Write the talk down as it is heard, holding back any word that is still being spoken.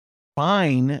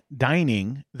Fine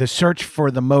Dining, the search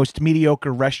for the most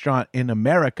mediocre restaurant in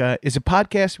America, is a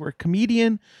podcast where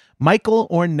comedian Michael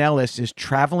Ornelas is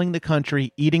traveling the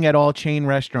country, eating at all chain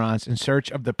restaurants in search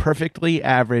of the perfectly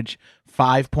average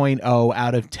 5.0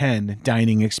 out of 10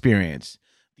 dining experience,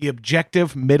 the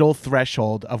objective middle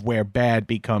threshold of where bad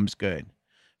becomes good.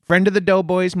 Friend of the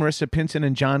Doughboys, Marissa Pinson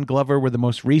and John Glover were the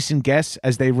most recent guests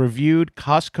as they reviewed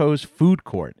Costco's food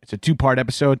court. It's a two-part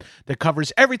episode that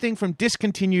covers everything from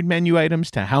discontinued menu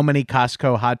items to how many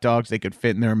Costco hot dogs they could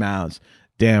fit in their mouths.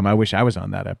 Damn, I wish I was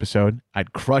on that episode.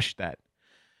 I'd crush that.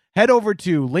 Head over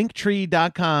to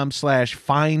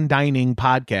linktree.com/fine dining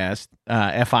podcast,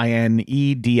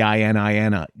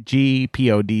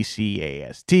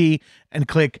 FINEDININGPODCAST, and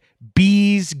click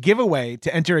Bees Giveaway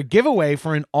to enter a giveaway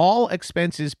for an all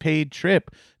expenses paid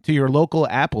trip to your local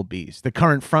Applebee's, the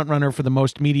current frontrunner for the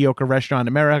most mediocre restaurant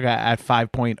in America at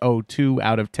 5.02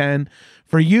 out of 10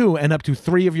 for you and up to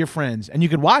 3 of your friends. And you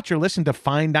can watch or listen to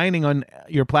Fine Dining on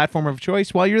your platform of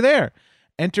choice while you're there.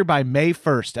 Enter by May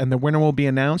 1st, and the winner will be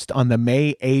announced on the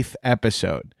May 8th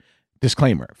episode.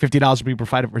 Disclaimer, $50 will be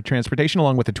provided for transportation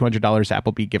along with a $200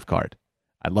 Applebee gift card.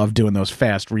 I love doing those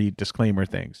fast read disclaimer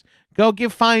things. Go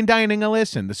give Fine Dining a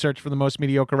listen. The search for the most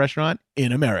mediocre restaurant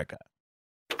in America.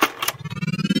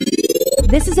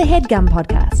 This is a HeadGum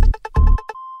podcast.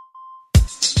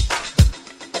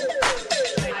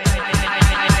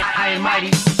 High and mighty.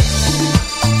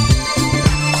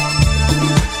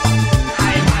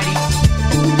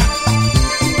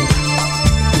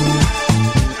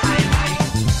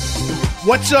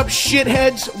 What's up,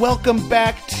 shitheads? Welcome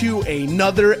back to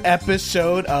another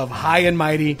episode of High and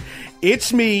Mighty.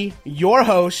 It's me, your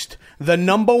host, the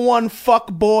number one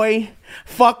fuck boy,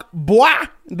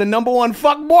 the number one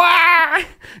fuck boy,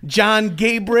 John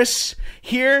Gabris,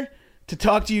 here to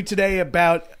talk to you today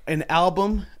about an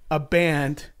album, a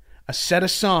band, a set of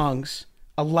songs,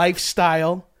 a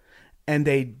lifestyle, and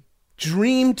a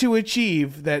dream to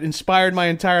achieve that inspired my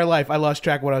entire life. I lost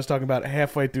track of what I was talking about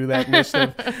halfway through that list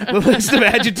of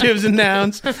adjectives and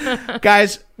nouns.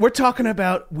 Guys, we're talking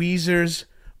about Weezer's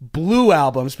Blue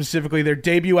album, specifically their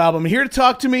debut album. Here to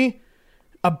talk to me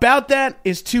about that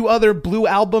is 2 other Blue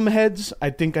album heads. I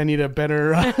think I need a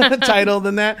better title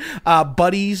than that.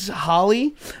 Buddies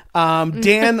Holly,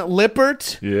 Dan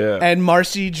Lippert, and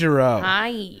Marcy Jarreau.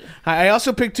 Hi. I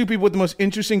also picked 2 people with the most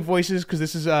interesting voices because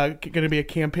this is going to be a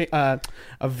campaign, a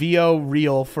VO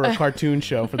reel for a cartoon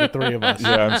show for the 3 of us.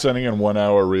 Yeah, I'm sending in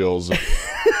 1-hour reels.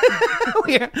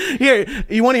 Here,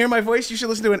 you want to hear my voice? You should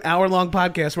listen to an hour-long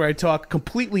podcast where I talk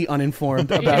completely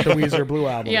uninformed about the Weezer Blue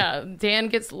album. Yeah, Dan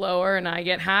gets lower and I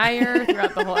get higher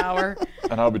throughout the whole hour.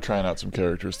 And I'll be trying out some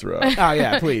characters throughout. Oh,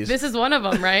 yeah, please. This is one of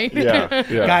them, right? Yeah.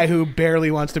 Guy who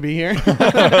barely wants to be here.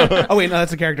 Oh, wait, no,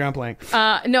 that's the character I'm playing.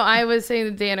 No, I was saying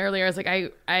to Dan earlier, I was like,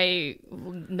 I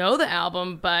know the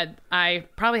album, but I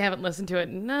probably haven't listened to it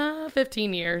in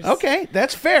 15 years. Okay,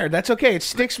 that's fair. That's okay. It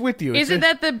sticks with you. Isn't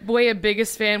that the way a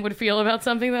biggest fan would feel about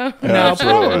something, though? No,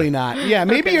 Absolutely. probably not. Yeah,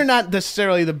 maybe Okay. You're not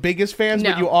necessarily the biggest fans,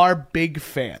 but No. you are big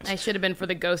fans. I should have been for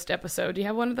the Ghost episode. Do you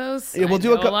have one of those? Yeah, we'll I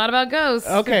do know a lot about ghosts.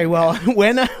 Okay, well,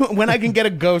 when I can get a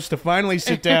ghost to finally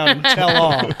sit down and tell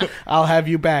all, I'll have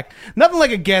you back. Nothing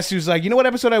like a guest who's like, you know what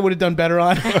episode I would have done better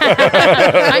on?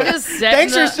 I'm just setting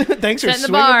Thanks for setting the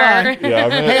swinging bar. by. Yeah, I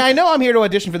mean, Hey, I know I'm here to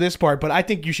audition for this part, but I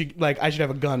think you should I should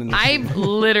have a gun in this. I've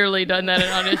literally done that in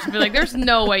audition. Be like, there's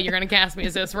no way you're going to cast me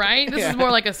as this, right? This is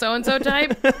more like a so-and-so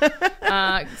type.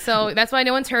 So that's why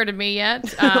no one's heard of me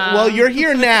yet. Well, you're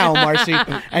here now, Marcy,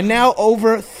 and now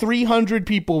over 300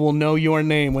 people will know your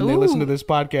name when they listen to this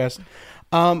podcast.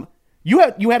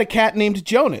 You had a cat named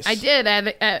Jonas. I did,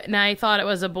 and I thought it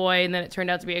was a boy, and then it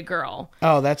turned out to be a girl.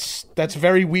 Oh, that's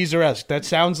very Weezer-esque. That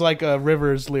sounds like a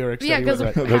Rivers lyrics. Yeah, that he would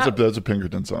because write. that's a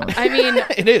Pinkerton song. I mean,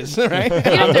 It is,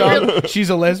 right? She's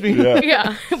a lesbian.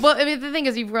 yeah. Well, I mean, the thing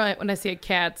is, when I see a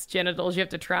cat's genitals, you have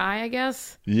to try, I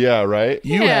guess. Yeah, right?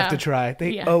 You Yeah. have to try.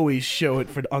 They Yeah. always show it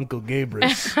for Uncle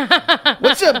Gabris.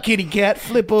 What's up, kitty cat?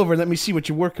 Flip over. Let me see what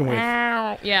you're working with.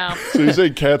 Yeah. So you say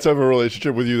cats have a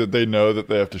relationship with you that they know that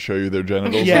they have to show you their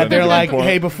genitals? Yeah, at they're any like, point?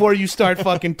 hey, before you start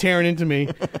fucking tearing into me,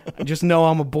 just know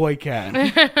I'm a boy cat.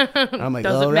 I'm like,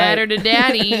 Doesn't all right. matter to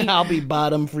daddy. I'll be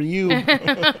bottom for you.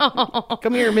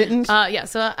 Come here, Mittens. I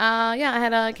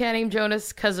had a cat named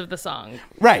Jonas because of the song.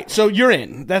 Right, so you're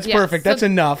in. That's Yes, perfect. That's so-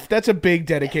 enough. That's a big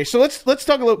dedication. So let's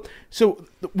talk a little. So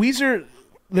Weezer,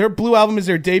 their Blue album is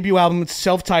their debut album. It's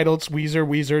self-titled. It's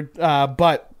Weezer,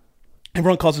 but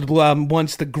everyone calls it the Blue album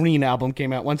once the Green album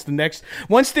came out. Once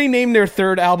they named their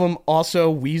 3rd album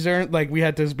also Weezer, like we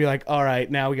had to be like, all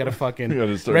right, now we got to fucking We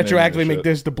gotta start naming retroactively this make shit.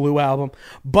 this the Blue album.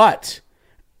 But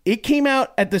it came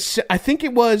out at I think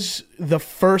it was the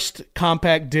first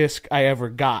compact disc I ever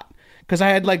got. Because I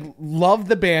had like loved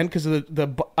the band because of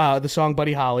the song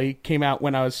Buddy Holly came out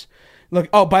when I was look.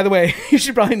 Oh, by the way, you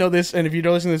should probably know this, and if you're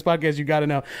listening to this podcast, you got to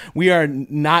know we are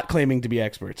not claiming to be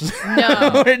experts.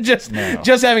 No, we're just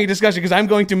having a discussion because I'm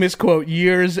going to misquote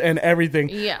years and everything.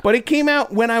 Yeah, but it came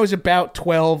out when I was about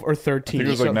 12 or 13. I think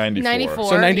it was like 94. 94.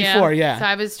 So 94, yeah. So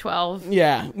I was 12.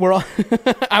 Yeah, we're all.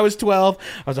 I was 12.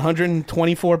 I was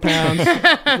 124 pounds.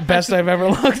 The best I've ever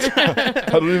looked. I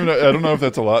don't know if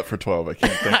that's a lot for 12. I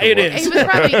can't think. It is. You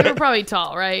were probably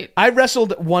tall, right? I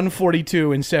wrestled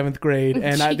 142 in 7th grade,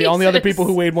 and the only other people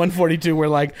who weighed 142 were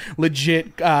like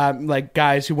legit, like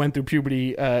guys who went through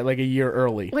puberty like a year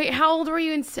early. Wait, how old were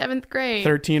you in 7th grade?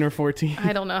 13 or 14.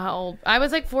 I don't know how old. I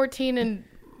was like 14 in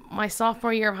my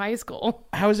sophomore year of high school.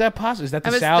 How is that possible? Is that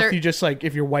the South? You just like,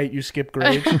 if you're white, you skip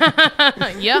grades?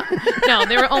 Yep. No,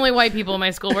 there were only white people in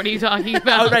my school. What are you talking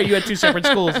about? Oh, right. You had 2 separate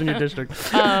schools in your district.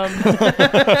 No,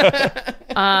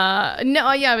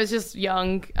 yeah, I was just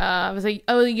young. I was a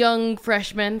young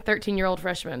freshman, 13-year-old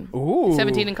freshman. Ooh.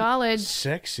 17 in college.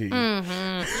 Sexy.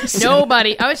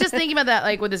 Nobody. I was just thinking about that,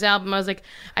 like with this album. I was like,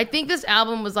 I think this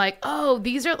album was like, oh,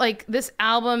 these are like, this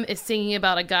album is singing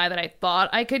about a guy that I thought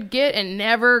I could get and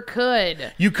never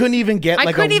could. You couldn't even get like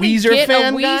a couldn't even Weezer get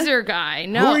fan a Weezer guy.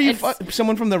 No. Who are you?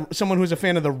 Someone who's a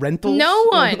fan of the Rentals? No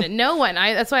one.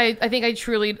 That's why I think I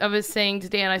was saying to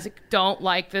Dan, I was like, don't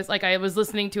like this. Like I was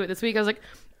listening to it this week. I was like,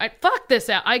 fuck this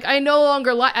out. I no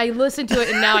longer like. I listened to it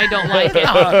and now I don't like it. And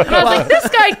I was like, this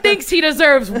guy thinks he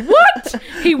deserves what?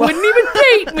 He wouldn't even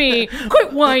date me.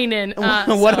 Quit whining.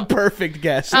 What a perfect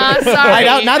guess.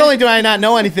 Sorry. Not only do I not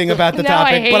know anything about the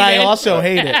topic, but I also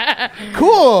hate it.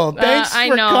 Cool. Thanks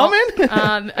for coming.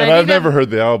 And I've never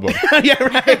heard the album. Yeah,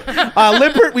 right.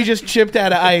 Lippert, we just chipped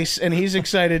out of ice, and he's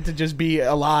excited to just be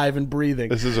alive and breathing.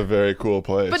 This is a very cool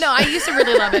place. But no, I used to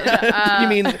really love it. You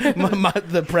mean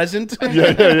the present?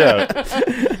 Yeah.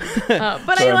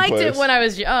 But I liked it when I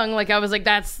was young. Like I was like,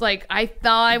 that's like, I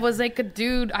thought I was like a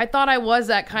dude. I thought I was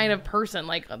that kind of person,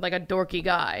 like a dorky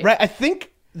guy. Right. I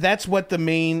think that's what the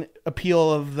main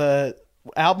appeal of the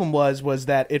album was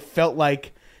that it felt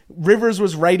like Rivers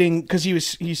was writing, because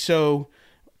he's so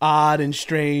odd and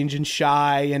strange and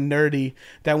shy and nerdy,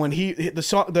 that when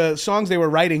the songs they were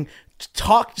writing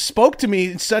spoke to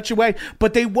me in such a way,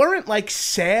 but they weren't like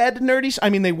sad nerdy.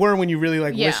 I mean, they were when you really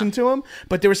listened to them,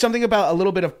 but there was something about a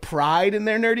little bit of pride in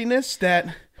their nerdiness that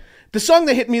the song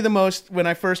that hit me the most when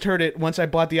I first heard it, once I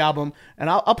bought the album, and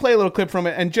I'll play a little clip from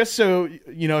it, and just so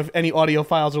you know, if any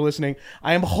audiophiles are listening,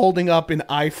 I am holding up an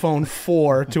iPhone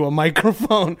 4 to a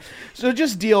microphone, so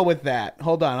just deal with that.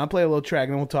 Hold on, I'll play a little track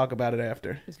and then we'll talk about it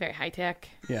after. It's very high tech.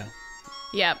 Yeah.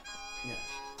 Yep.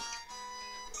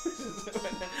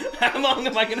 How long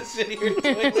am I going to sit here doing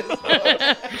this?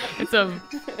 He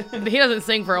doesn't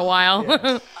sing for a while.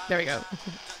 Yeah. There we go.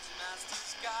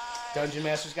 Dungeon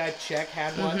Master's Guide, check,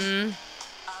 had one. Mm-hmm.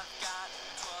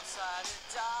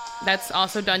 That's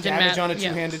also Dungeon Master. Damage on a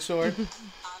two-handed sword.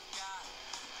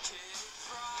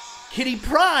 Kitty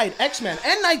Pryde, X-Men,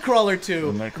 and Nightcrawler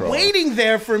 2. Waiting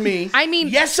there for me. I mean...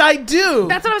 Yes, I do.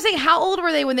 That's what I was saying. How old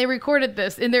were they when they recorded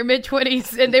this? In their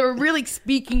mid-20s? And they were really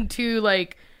speaking to,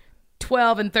 like,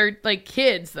 12 and 13, like,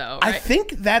 kids, though, right? I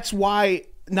think that's why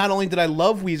not only did I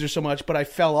love Weezer so much, but I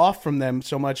fell off from them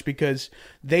so much because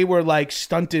they were like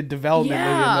stunted development in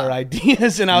their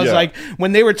ideas. And I was like,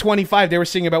 when they were 25, they were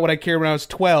singing about what I cared when I was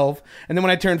 12. And then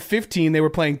when I turned 15, they were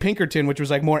playing Pinkerton, which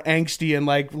was like more angsty and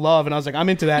like love. And I was like, I'm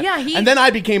into that. Yeah, and then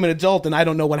I became an adult and I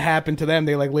don't know what happened to them.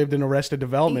 They like lived in Arrested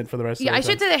Development for the rest of their time. I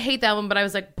should say I hate that one, but I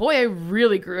was like, boy, I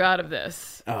really grew out of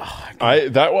this. I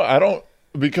don't,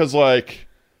 because like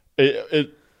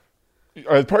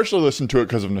I partially listened to it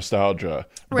because of nostalgia,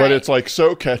 but it's like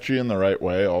so catchy in the right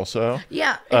way also.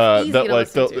 Yeah, it's easy that to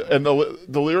like listen to. And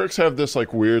the lyrics have this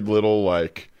like weird little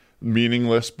like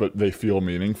meaningless, but they feel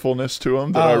meaningfulness to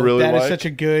them that I really like. That is such a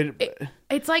good.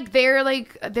 It's like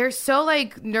they're so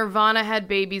like Nirvana had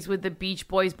babies with the Beach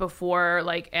Boys before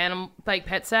like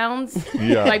Pet Sounds.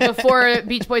 Yeah. Like before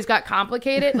Beach Boys got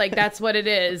complicated. Like that's what it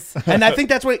is. And I think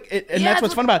that's what that's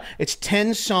what's fun about it. It's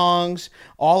 10 songs.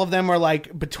 All of them are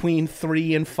like between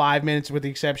 3 and 5 minutes, with the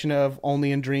exception of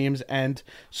Only in Dreams and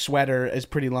Sweater is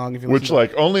pretty long. If you Which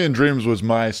like Only in Dreams was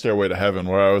my Stairway to Heaven,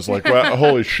 where I was like, wow,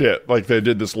 holy shit! Like they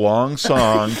did this long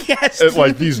song. Yes.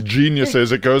 Like these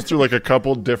geniuses. It goes through like a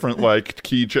couple different like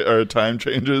or time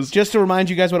changes. Just to remind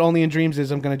you guys what Only in Dreams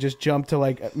is, I'm going to just jump to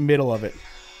like middle of it.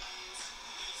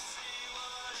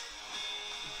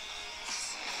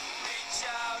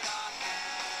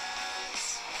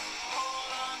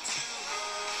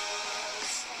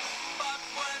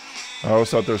 I always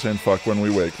thought they were saying fuck when we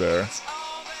wake there.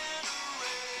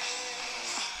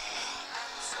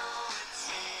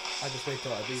 I just wait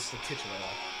till at least the titular.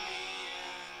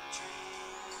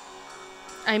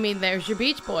 I mean, there's your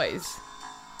Beach Boys.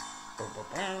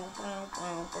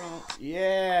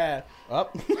 Yeah.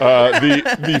 Up.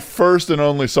 The first and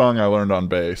only song I learned on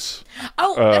bass.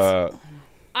 Oh,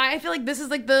 I feel like this is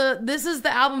the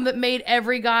album that made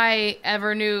every guy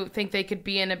ever knew think they could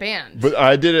be in a band. But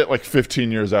I did it like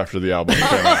 15 years after the album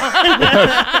came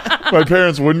out. My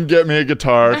parents wouldn't get me a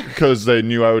guitar because they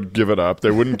knew I would give it up.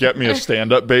 They wouldn't get me a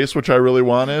stand-up bass, which I really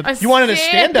wanted. You wanted a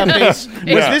stand-up bass? Was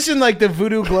this in like the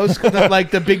Voodoo Glow,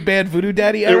 like the big bad Voodoo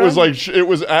Daddy era?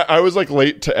 I was like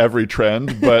late to every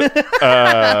trend, but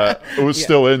it was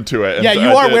still into it. And yeah, you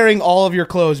are wearing all of your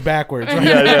clothes backwards. Right?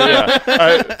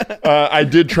 Yeah. I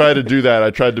did try to do that.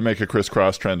 I tried to make a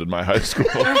crisscross trend in my high school.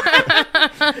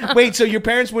 Wait, so your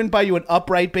parents wouldn't buy you an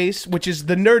upright bass, which is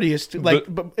the nerdiest? Like,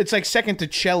 it's like second to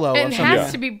cello. It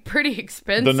has to be pretty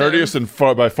expensive. The nerdiest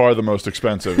and by far the most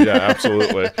expensive. Yeah,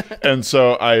 absolutely. And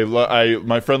so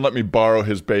my friend let me borrow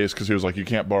his bass because he was like, "You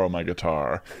can't borrow my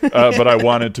guitar," but I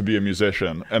wanted to be a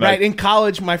musician. And in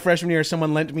college, my freshman year,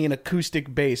 someone lent me an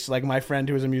acoustic bass. Like my friend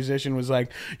who was a musician was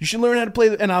like, "You should learn how to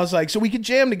play." And I was like, "So we could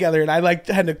jam together." And I like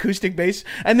had an acoustic bass,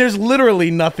 and there's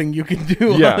literally nothing you can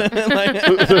do. Yeah,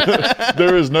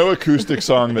 there is no acoustic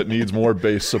song that needs more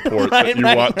bass support that you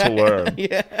want to learn.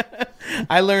 Yeah,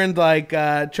 I learned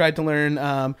tried to learn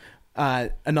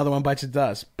Another One Bites the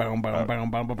Dust. Wait,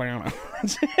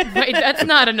 that's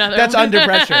not another. That's one. Under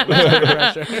Pressure.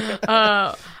 That's Under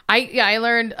Pressure. I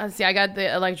learned. I got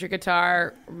the electric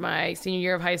guitar my senior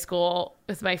year of high school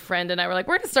with my friend, and I were like,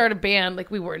 we're gonna start a band. Like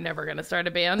we were never gonna start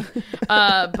a band,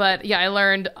 but yeah, I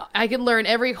learned I could learn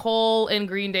every hole in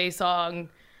Green Day song.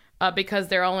 Because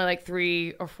they're only like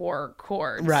 3 or 4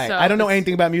 chords. Right. So I don't know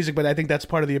anything about music, but I think that's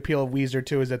part of the appeal of Weezer,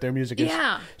 too, is that their music is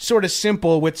sort of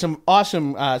simple with some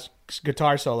awesome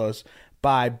guitar solos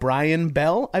by Brian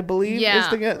Bell, I believe. Yeah. Is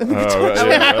the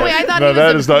Wait, I thought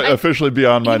that is not officially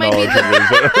beyond my knowledge of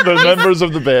Weezer. The members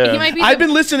of the band. I've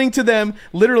been listening to them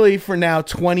literally for now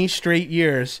 20 straight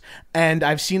years, and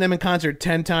I've seen them in concert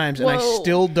 10 times, and I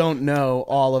still don't know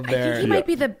all of their... I think he might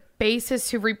be the bassist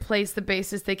who replaced the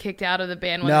bassist they kicked out of the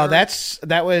band. No, there's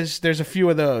a few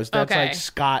of those. That's like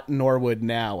Scott Norwood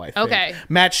now, I think. Okay.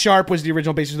 Matt Sharp was the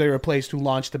original bassist they replaced, who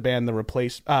launched the band The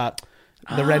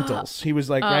Rentals. He was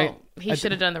like, right? He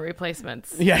should have done The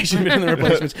Replacements. Yeah, he should have been in The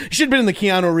Replacements. He should have been in the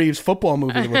Keanu Reeves football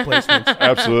movie, The Replacements.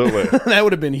 Absolutely. That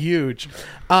would have been huge.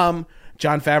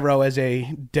 John Favreau as a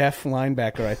deaf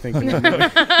linebacker, I think.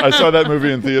 I saw that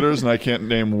movie in theaters, and I can't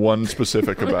name one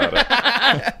specific about it.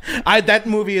 That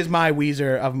movie is my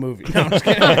Weezer of movies. No, I'm just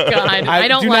kidding. Oh, God. I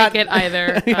don't like it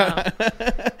either.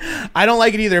 I don't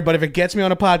like it either, but if it gets me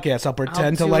on a podcast, I'll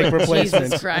pretend to like Replacements.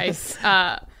 Jesus Christ.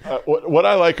 What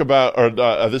I like about, or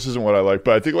this isn't what I like,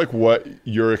 but I think like what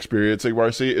you're experiencing,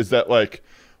 Marcy, is that like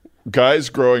guys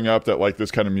growing up that like this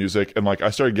kind of music, and like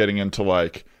I started getting into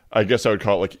like, I guess I would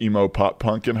call it like emo pop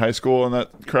punk in high school and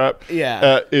that crap.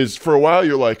 Yeah. Is for a while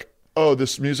you're like, oh,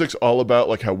 this music's all about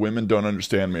like how women don't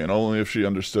understand me and only if she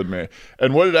understood me.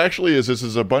 And what it actually is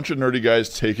a bunch of nerdy guys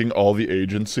taking all the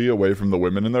agency away from the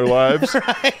women in their lives.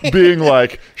 Right. Being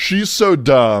like, she's so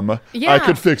dumb. Yeah. I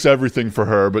could fix everything for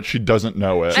her, but she doesn't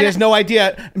know it. She has no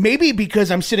idea. Maybe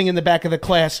because I'm sitting in the back of the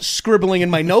class scribbling in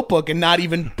my notebook and not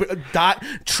even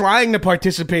trying to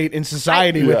participate in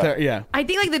society with her. Yeah. I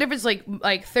think like the difference, like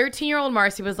 13-year-old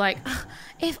Marcy was like,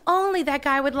 if only that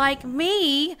guy would like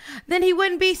me, then he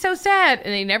wouldn't be so sad.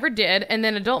 And he never did. And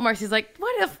then adult Marcy's like,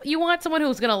 what if you want someone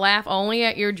who's going to laugh only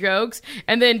at your jokes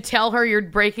and then tell her you're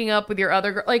breaking up with your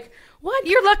other girl? Like, what?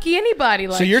 You're lucky anybody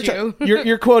likes you. So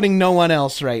you're quoting No One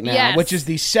Else right now, yes. Which is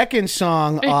the second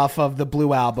song off of the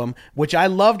Blue album, which I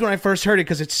loved when I first heard it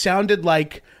because it sounded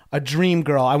like a dream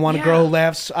girl. I want a girl who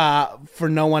laughs for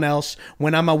no one else.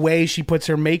 When I'm away, she puts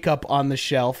her makeup on the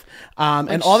shelf.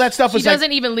 And all that stuff was she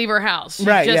doesn't even leave her house. She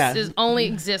just only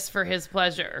exists for his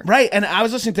pleasure. Right. And I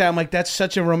was listening to that. I'm like, that's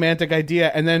such a romantic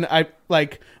idea. And then I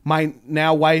like my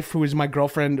now wife, who is my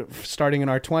girlfriend starting in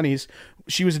our 20s,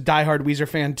 she was a diehard Weezer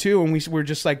fan too. And we were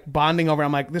just like bonding over.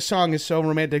 I'm like, this song is so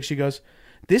romantic. She goes,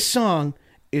 this song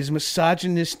is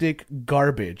misogynistic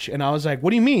garbage. And I was like, what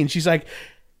do you mean? She's like,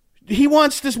 he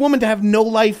wants this woman to have no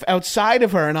life outside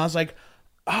of her. And I was like,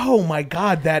 oh my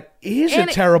God, that is a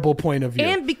terrible point of view.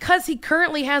 And because he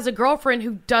currently has a girlfriend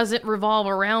who doesn't revolve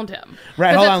around him.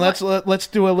 Right, hold on, let's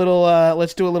do a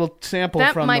little sample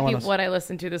that from might be what I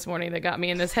listened to this morning that got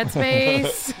me in this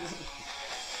headspace.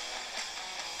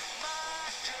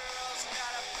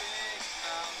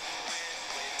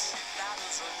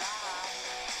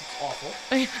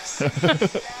 Awful.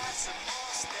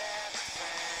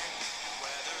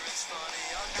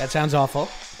 That sounds awful.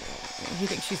 He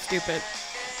thinks she's stupid.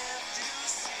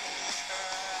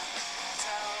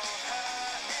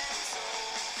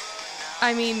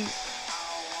 I mean,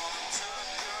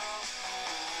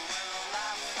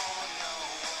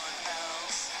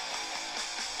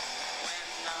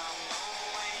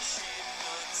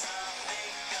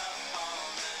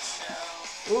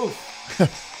 Ooh.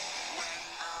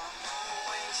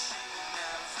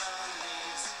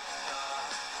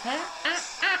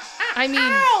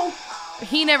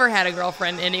 he never had a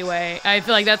girlfriend anyway. I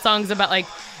feel like that song's about like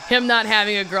him not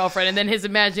having a girlfriend, and then his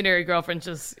imaginary girlfriend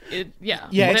Yeah,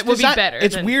 it would be better.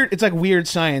 It's weird. It's like weird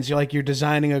science. You're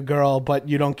designing a girl, but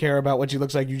you don't care about what she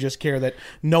looks like. You just care that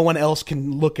no one else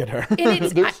can look at her.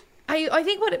 I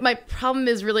think what my problem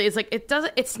is really is like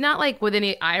it's not like with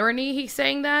any irony he's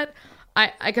saying that.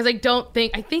 I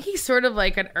think he's sort of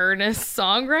like an earnest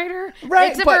songwriter,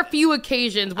 right? Except for a few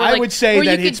occasions. Where, I would say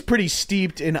that it's pretty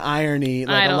steeped in irony,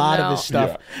 like a lot of his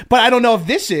stuff. Yeah. But I don't know if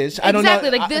this is. I don't know.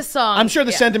 Exactly, like this song. I'm sure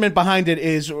the sentiment behind it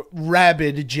is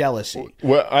rabid jealousy.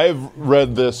 Well, I've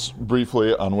read this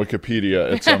briefly on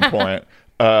Wikipedia at some point.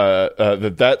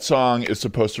 That song is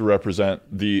supposed to represent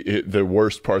the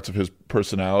worst parts of his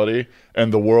personality,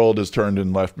 and the world has turned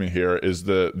and left me here is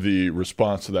the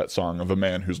response to that song of a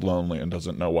man who's lonely and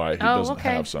doesn't know why he doesn't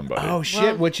have somebody. Oh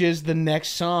shit! Which is the next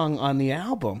song on the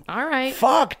album? All right.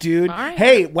 Fuck, dude. All right.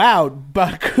 Hey, wow.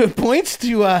 But points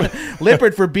to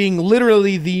Lippert for being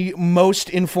literally the most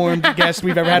informed guest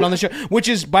we've ever had on the show. Which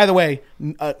is, by the way,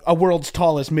 a world's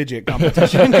tallest midget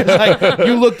competition. Like,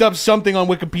 you looked up something on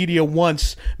Wikipedia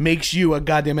once makes you a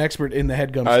goddamn expert in the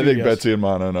Headgum I Studios. think Betsy and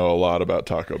Mono know a lot about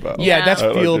Taco Bell. Yeah, that's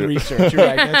field research. You're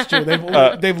right. That's true.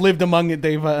 They've lived among it.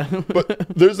 But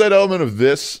there's that element of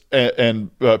this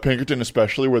and Pinkerton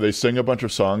especially, where they sing a bunch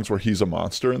of songs where he's a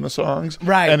monster in the songs,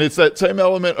 right? And it's that same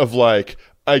element of like,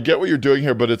 I get what you're doing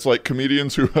here, but it's like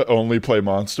comedians who only play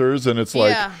monsters, and it's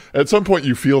like at some point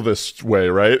you feel this way,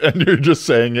 right? And you're just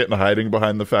saying it and hiding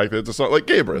behind the fact that it's not like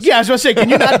Gabrus. Yeah, I was going to say, can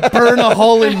you not burn a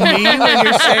hole in me when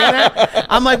you're saying that?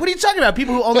 I'm like, what are you talking about?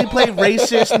 People who only play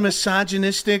racist,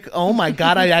 misogynistic. Oh my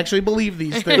God, I actually believe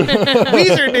these things.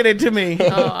 Weezer did it to me.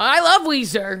 Oh, I love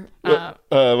Weezer.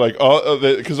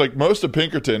 Because like most of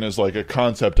Pinkerton is like a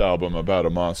concept album about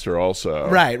a monster, also.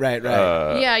 Right.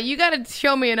 Yeah, you got to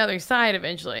show me another side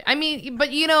eventually. I mean,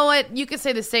 but you know what? You could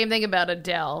say the same thing about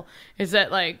Adele. Is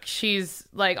that like she's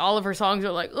like all of her songs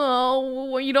are like,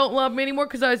 oh, well, you don't love me anymore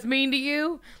because I was mean to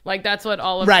you. Like that's what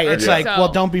all of right. Her, it's like,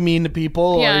 well, don't be mean to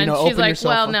people. Yeah, or, and she's open like,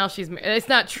 yourself well, up. now she's. It's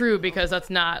not true because that's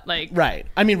not like. Right.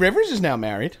 I mean, Rivers is now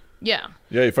married. Yeah.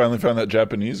 Yeah, you finally found that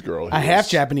Japanese girl. A half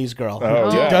Japanese girl.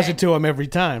 Oh, yeah. Does it to him every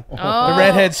time. Oh. The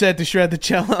redhead said to shred the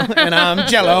cello, and I'm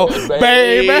Jello,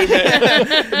 baby.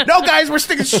 No, guys, we're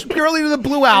sticking purely to the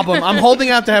Blue album. I'm holding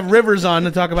out to have Rivers on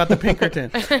to talk about the Pinkerton.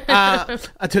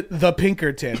 To the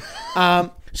Pinkerton.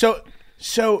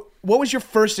 So what was your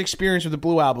first experience with the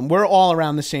Blue album? We're all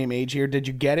around the same age here. Did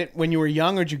you get it when you were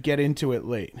young, or did you get into it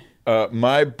late?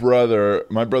 My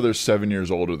brother's 7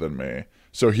 years older than me.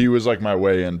 So he was like my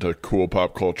way into cool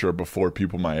pop culture before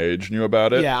people my age knew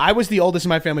about it. Yeah, I was the oldest in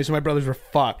my family, so my brothers were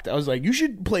fucked. I was like, you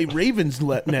should play Raven's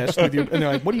Nest with you. And they're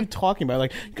like, what are you talking about?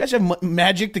 Like, you guys have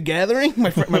Magic the Gathering? My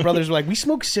brothers were like, we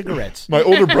smoke cigarettes. My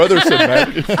older brother said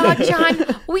Magic.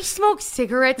 John, we smoke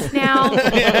cigarettes now.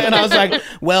 And I was like,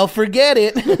 well, forget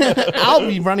it. I'll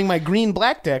be running my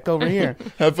green-black deck over here.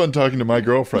 Have fun talking to my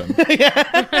girlfriend.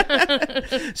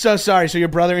 So sorry. So your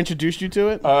brother introduced you to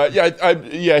it?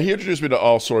 He introduced me to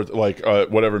all sorts, like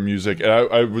whatever music. And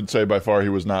I would say by far he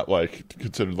was not like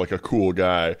considered like a cool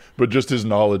guy, but just his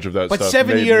knowledge of that but stuff. But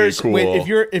 7 made years, me cool.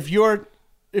 wait,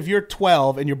 if you're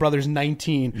 12 and your brother's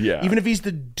 19, yeah. Even if he's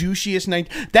the douchiest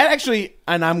 19, that actually,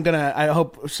 and I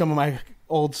hope some of my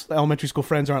old elementary school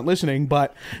friends aren't listening,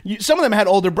 but some of them had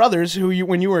older brothers who,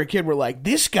 when you were a kid, were like,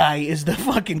 this guy is the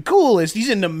fucking coolest. He's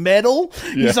into metal.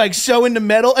 Yeah. He's like so into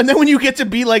metal. And then when you get to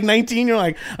be like 19, you're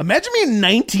like, imagine being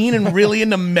 19 and really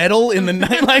into metal in the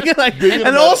night.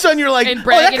 And all of a sudden you're like, oh,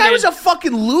 that guy was a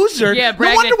fucking loser. Yeah,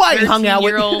 no wonder why he hung out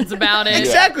with olds about it.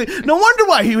 Exactly. No wonder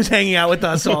why he was hanging out with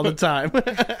us all the time.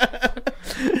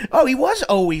 Oh, he was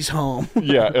always home.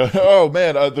 Yeah. Oh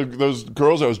man, those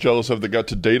girls I was jealous of that got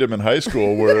to date him in high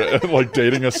school were like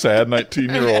dating a sad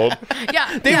 19-year-old.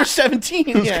 Yeah, they were 17.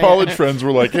 His college friends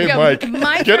were like, "Hey,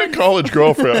 Mike, get a college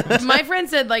girlfriend." My friend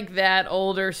said like that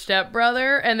older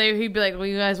stepbrother, and he'd be like, "Well,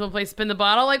 you guys want to play spin the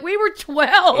bottle?" Like we were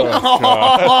 12,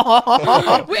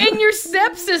 and your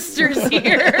stepsister's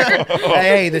here.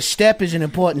 Hey, the step is an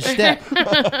important step.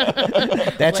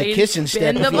 That's a kissing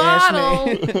step. Spin the if you bottle.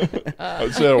 ask me. I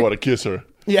said I want to kiss her.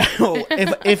 Yeah, well,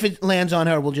 if it lands on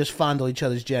her, we'll just fondle each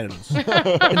other's genitals. In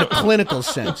a clinical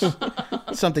sense.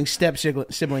 Something step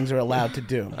siblings are allowed to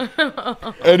do.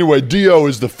 Anyway, Dio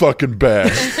is the fucking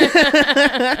best.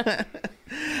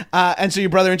 And so your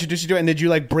brother introduced you to it, and did you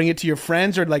like bring it to your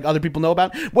friends or like other people know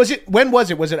about it? When was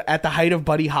it? Was it at the height of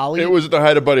Buddy Holly? It was at the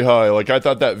height of Buddy Holly. Like, I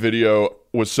thought that video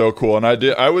was so cool, and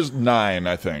I was 9,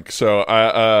 I think, so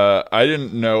I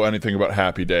didn't know anything about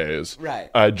Happy Days. Right.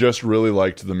 I just really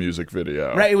liked the music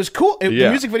video. Right, it was cool. The Yeah.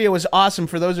 music video was awesome.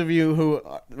 For those of you who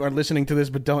are listening to this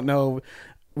but don't know,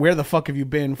 where the fuck have you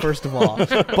been, first of all?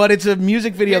 But it's a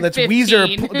music video You're that's 15.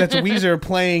 Weezer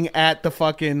playing at the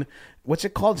fucking, what's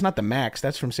it called? It's not the Max.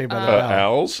 That's from Saved by the Bell.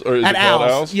 Al's? Or is At it called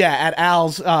Al's. Al's? Yeah, at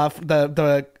Al's,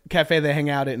 the cafe they hang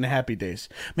out at in the Happy Days.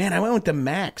 Man, I went with the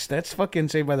Max. That's fucking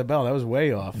Saved by the Bell. That was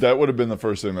way off. That would have been the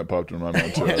first thing that popped into my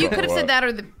mind, too. You could have said that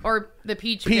or the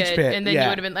Peach Pit, and then yeah. you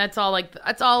would have been. That's all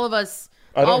of us.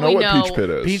 I all don't know we what know. Peach Pit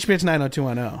is. Peach Pit's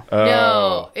 90210.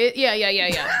 No, yeah.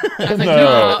 I was like,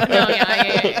 no,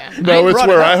 yeah. No, it's brought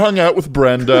where it up. I hung out with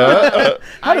Brenda.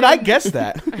 How did I guess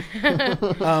that?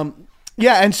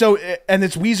 Yeah, and so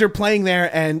it's Weezer playing there,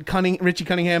 and Richie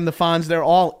Cunningham, the Fonz, they're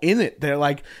all in it. They're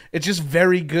like, it's just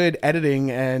very good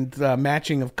editing and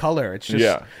matching of color. It's just,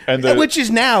 Yeah, and which is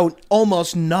now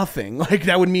almost nothing. Like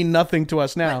that would mean nothing to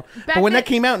us now. Back But when then- that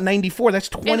came out in '94, that's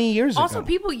 20 years also, ago.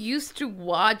 people used to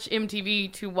watch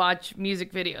MTV to watch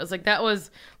music videos. Like that was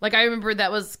like I remember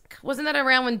wasn't that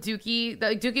around when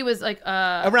Dookie was like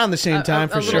Around the same time,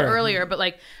 for a sure. little earlier, but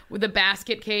like with the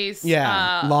basket case.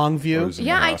 Yeah, Longview. was in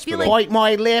Yeah, the I feel hospital. like Bite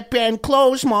my lip and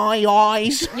close my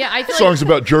eyes. yeah, I feel Songs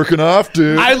about jerking off,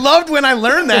 dude. I loved when I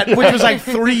learned that, which was like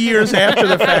 3 years after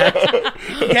the fact.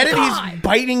 Get it? He's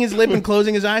biting his lip and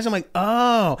closing his eyes. I'm like,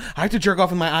 oh, I have to jerk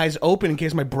off with my eyes open in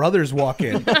case my brothers walk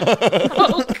in. like,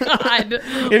 oh god,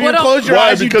 If you close your Why?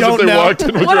 eyes, you Because don't if they know. walked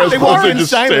in with What your a eyes closed, horror they in just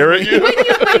stare at silence.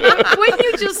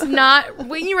 you.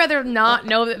 wouldn't you rather not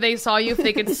know that they saw you if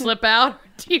they could slip out?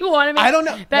 Do you want to make I don't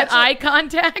know. that That's eye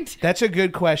contact? That's a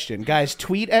good question. Guys,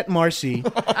 tweet at Marcy.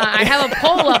 I have a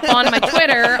poll up on my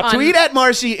Twitter. Tweet at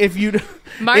Marcy if you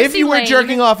Marcy if you were Lane.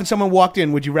 jerking off and someone walked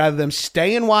in, would you rather them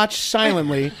stay and watch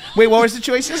silently? Wait, what was the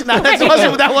choices? No, that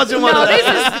wasn't one No, of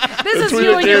them. this is Tweet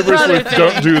you at and your Gabriel brother Swift, thing.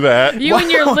 don't do that. You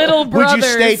and your little Would brothers.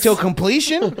 you stay till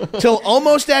completion? Till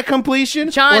almost at completion?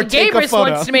 or John take a Gabrus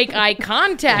photo? wants to make eye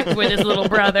contact with his little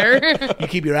brother. You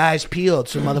keep your eyes peeled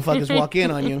so motherfuckers walk in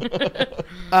on you.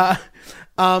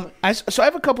 So I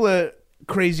have a couple of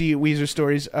crazy Weezer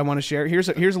stories I want to share. Here's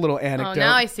a little anecdote. Oh,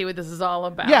 now I see what this is all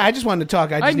about. Yeah, I just wanted to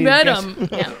talk. I I needed met to guess- him.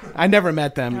 Yeah. I never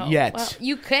met them Oh, yet. well,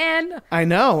 you can. I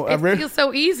know. It feels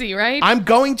so easy, right? I'm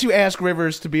going to ask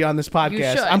Rivers to be on this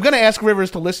podcast. should. I'm going to ask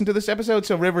Rivers to listen to this episode.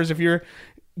 So Rivers, if you're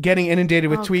getting inundated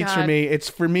with Oh, tweets from God. me, it's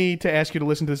for me to ask you to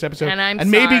listen to this episode. And I'm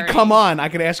maybe sorry. come on. I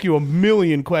could ask you a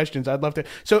million questions. I'd love to.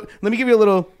 So let me give you a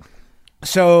little.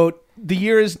 So the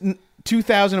year is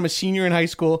 2000. I'm a senior in high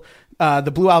school.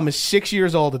 The Blue Album is 6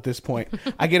 years old at this point.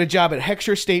 I get a job at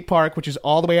Heckscher State Park, which is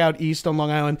all the way out east on Long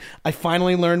Island. I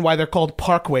finally learned why they're called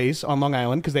parkways on Long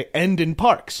Island, because they end in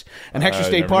parks. And Heckscher I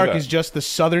State never knew Park that. is just the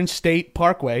Southern State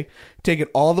Parkway. Take it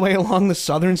all the way along the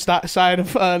southern side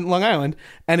of Long Island,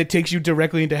 and it takes you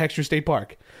directly into Heckscher State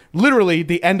Park. Literally,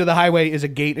 the end of the highway is a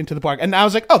gate into the park. And I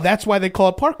was like, oh, that's why they call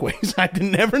it parkways. I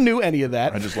never knew any of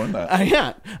that. I just learned that.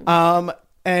 Yeah.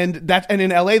 And in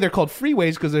LA, they're called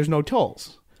freeways because there's no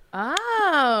tolls.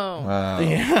 Oh.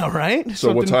 Yeah, right?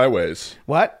 So what's then- highways?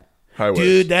 What? Highways.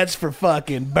 Dude, that's for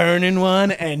fucking burning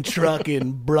one and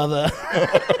trucking, brother.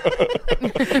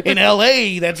 In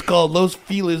LA, that's called Los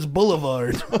Feliz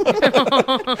Boulevard.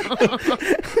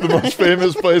 The most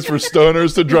famous place for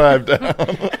stoners to drive down.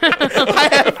 I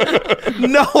have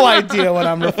no idea what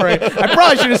I'm referring. I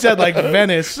probably should have said like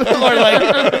Venice or like.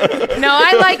 No,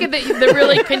 I like it that the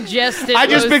really congested. I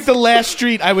just picked the last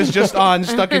street I was just on,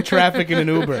 stuck in traffic in an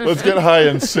Uber. Let's get high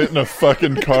and sit in a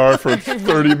fucking car for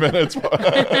 30 minutes.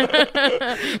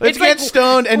 Let's get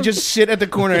stoned and just sit at the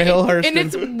corner of Hillhurst. And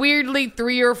it's weirdly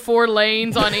 3 or 4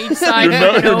 lanes on each side.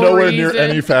 You're, for you're no nowhere near reason.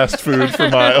 any fast food for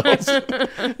miles.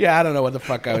 Yeah, I don't know what the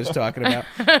fuck I was talking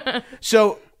about.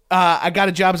 So I got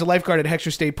a job as a lifeguard at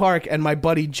Heckscher State Park, and my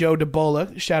buddy Joe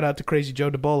DeBola, shout out to Crazy Joe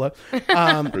DeBola.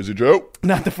 Crazy Joe.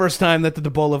 Not the first time that the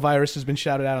Ebola virus has been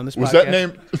shouted out on this Was podcast. that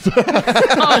name?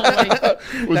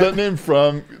 Oh, Was that name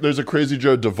from? There's a Crazy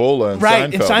Joe DeVola in Right,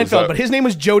 Seinfeld. in Is Seinfeld, that- but his name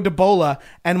was Joe DeBola,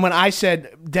 and when I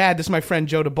said, Dad, this is my friend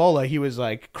Joe DeBola, he was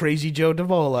like, Crazy Joe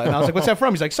DeBola, and I was like, what's that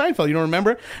from? He's like, Seinfeld, you don't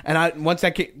remember? And once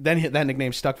that then that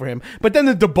nickname stuck for him, but then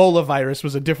the DeBola virus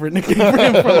was a different nickname for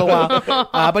him for a little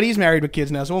while, but he's married with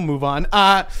kids now, so we'll move on.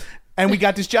 And we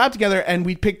got this job together, and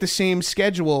we picked the same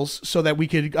schedules so that we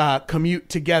could commute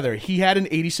together. He had an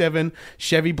 87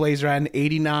 Chevy Blazer, I had an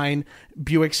 89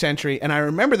 Buick Century, and I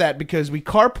remember that because we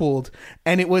carpooled,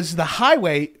 and it was the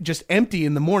highway just empty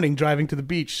in the morning driving to the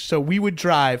beach. So we would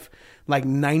drive like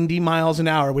 90 miles an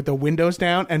hour with the windows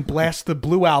down and blast the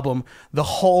Blue Album the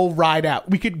whole ride out.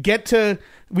 We can get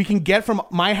from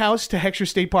my house to Heckscher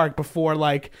State Park before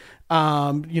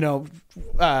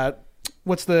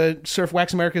what's the Surf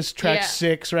Wax America's track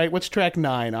 6, right? What's track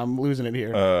 9? I'm losing it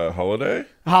here. Holiday.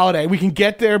 We can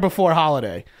get there before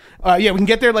Holiday. We can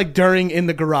get there like during in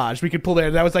the garage. We could pull there.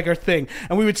 That was like our thing.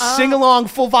 And we would sing along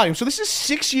full volume. So this is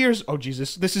 6 years. Oh,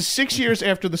 Jesus. This is 6 years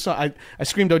after the song. I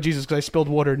screamed, oh, Jesus, because I spilled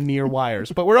water near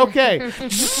wires. But we're okay. I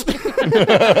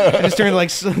just turned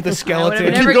like the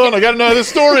skeleton. Keep going. I got to know how this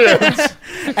story ends.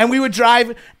 And we would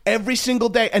drive every single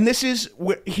day. And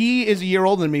he is a year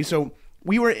older than me. So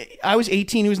I was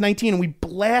 18, he was 19, and we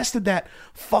blasted that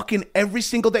fucking every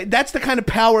single day. That's the kind of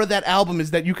power of that album, is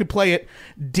that you could play it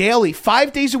daily,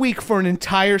 5 days a week for an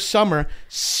entire summer,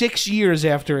 6 years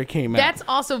after it came out. That's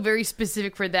also very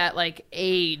specific for that like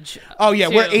age. Oh yeah,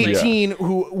 we're 18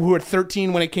 who were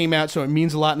 13 when it came out, so it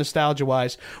means a lot nostalgia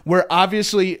wise. We're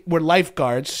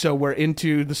lifeguards, so we're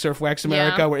into the Surf Wax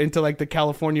America, we're into like the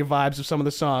California vibes of some of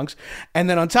the songs. And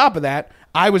then on top of that,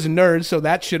 I was a nerd, so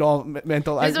that shit all meant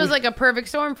a lot. This was like a perfect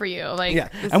storm for you.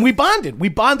 And we bonded. We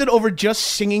bonded over just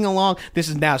singing along. This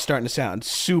is now starting to sound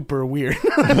super weird.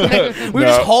 We would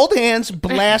just hold hands,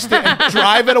 blast it, and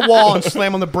drive at a wall and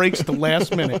slam on the brakes at the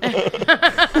last minute.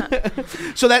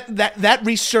 So that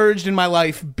resurged in my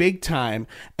life big time.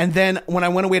 And then when I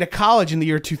went away to college in the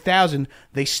year 2000,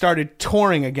 they started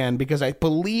touring again because I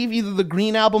believe either the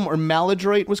Green Album or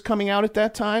Maladroit was coming out at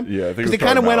that time. Yeah, I think they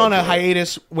kind of went on a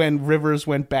hiatus when Rivers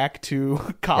went back to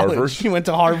college. Harvard? He went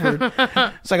to Harvard.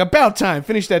 It's like, about time.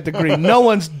 Finish that degree. No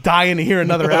one's dying to hear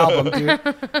another album, dude.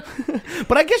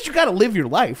 But I guess you got to live your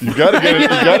life. You got to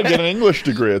get an English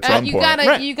degree at some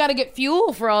point. You gotta get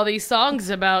fuel for all these songs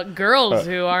about girls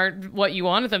who aren't what you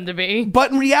wanted them to be.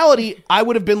 But in reality, I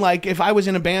would have been like, if I was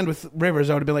in a band with Rivers,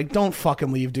 I would have been like, don't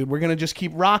fucking leave, dude. We're going to just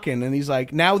keep rocking. And he's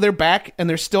like, now they're back and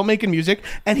they're still making music.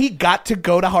 And he got to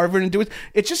go to Harvard and do it.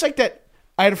 It's just like that.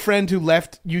 I had a friend who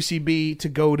left UCB to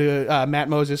go to Matt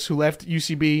Moses, who left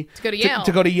UCB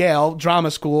to go to Yale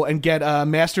drama school and get a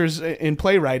master's in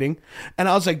playwriting. And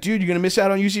I was like, dude, you're gonna miss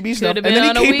out on UCB stuff. And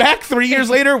then he came back 3 years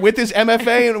later with his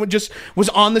MFA and just was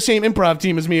on the same improv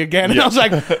team as me again. And I was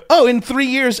like, oh, in 3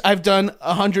 years I've done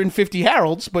 150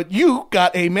 Harolds, but you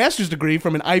got a master's degree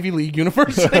from an Ivy League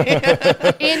university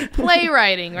in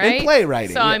playwriting, right? In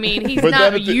playwriting. So I mean, he's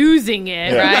not using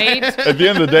it, right? At the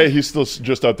end of the day, he's still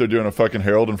just out there doing a fucking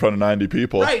Herald in front of 90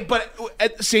 people. Right, but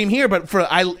same here. But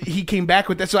he came back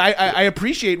with that, so I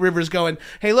appreciate Rivers going,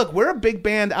 hey, look, we're a big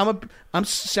band. I'm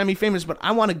semi-famous, but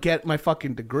I want to get my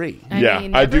fucking degree.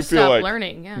 I do feel like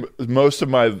learning. Most of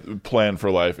my plan for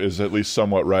life is at least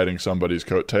somewhat riding somebody's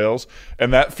coattails,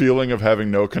 and that feeling of having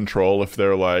no control if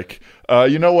they're like,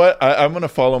 you know what, I'm going to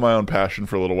follow my own passion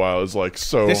for a little while is like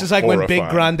so. This is like horrifying. When Big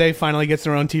Grande finally gets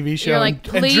their own TV show, you're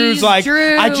like, and Drew's like,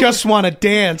 Drew. I just want to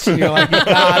dance, and you're like, you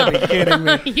gotta be kidding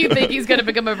me. You think he's going to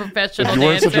become a professional You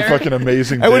weren't dancer? such a fucking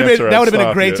amazing That dancer. would have been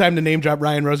a great time to name drop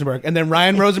Ryan Rosenberg, and then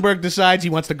Ryan Rosenberg decides he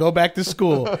wants to go back to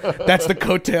school. That's the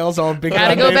coattails all Big.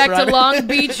 Gotta go back to Long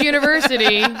Beach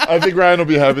University. I think Ryan will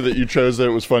be happy that you chose that.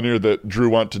 It was funnier that Drew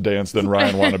want to dance than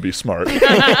Ryan want to be smart. You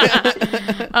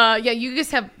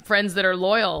just have friends that are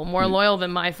loyal, more loyal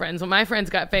than my friends. When my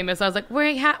friends got famous, I was like,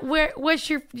 where's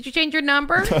your? Did you change your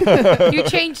number? You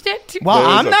changed it? Well,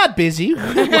 I'm not busy.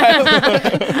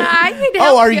 I need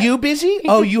help. Oh, are you busy?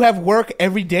 Oh, you have work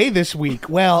every day this week.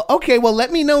 Well, okay. Well,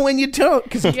 let me know when you don't,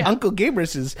 because Uncle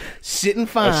Gabrus is sitting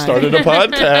fine. I started a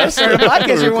podcast.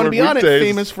 Everyone to be on it, weekdays.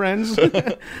 famous friends.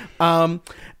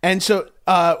 And so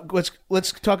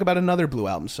let's talk about another Blue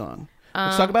Album song.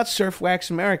 Let's talk about Surf Wax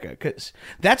America, because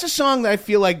that's a song that I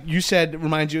feel like you said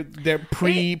reminds you they're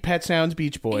pre-Pet Sounds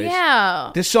Beach Boys.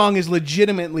 Yeah. This song is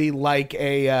legitimately like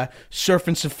a Surf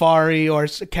and Safari or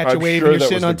Catch a Wave and you're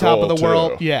sitting on top of the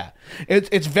world. Yeah.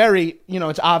 It's very,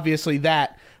 it's obviously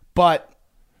that, but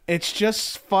it's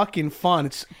just fucking fun.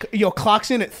 It's clocks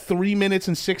in at 3 minutes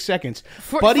and 6 seconds.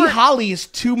 Buddy Holly is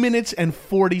 2 minutes and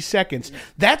 40 seconds.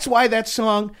 That's why that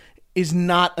song is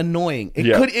not annoying.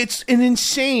 It's an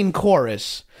insane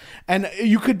chorus. and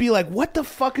you could be like, what the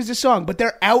fuck is this song? But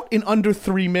they're out in under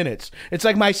 3 minutes. It's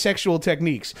like my sexual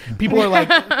techniques. People are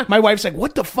like, my wife's like,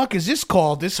 what the fuck is this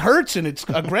called? This hurts and it's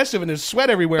aggressive and there's sweat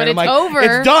everywhere. But and I'm it's like, over.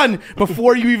 It's done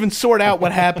before you even sort out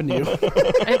what happened to you.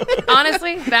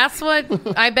 Honestly, that's what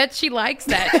I bet she likes.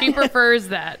 That she prefers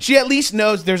that. She at least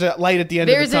knows there's a light at the end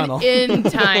There's of the tunnel. an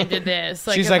end time to this.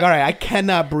 She's like, all right, I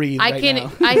cannot breathe. I right can.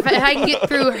 now. If I can get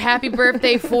through Happy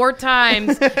Birthday 4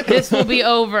 times, this will be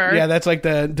over. Yeah, that's like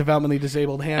the developmentally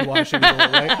disabled hand washing rule,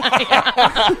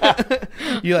 right?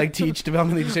 You like teach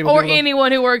developmentally disabled Or people.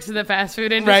 anyone who works in the fast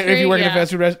food industry. Right, if you work in the yeah.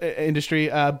 fast food industry,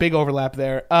 big overlap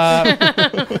there.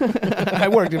 I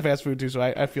worked in fast food too, so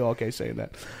I feel okay saying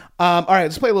that. All right,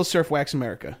 let's play a little Surf Wax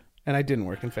America. And I didn't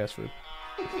work in fast food.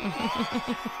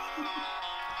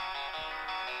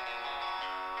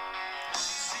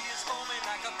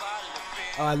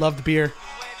 Oh, I loved beer.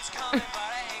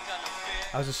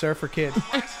 I was a surfer kid.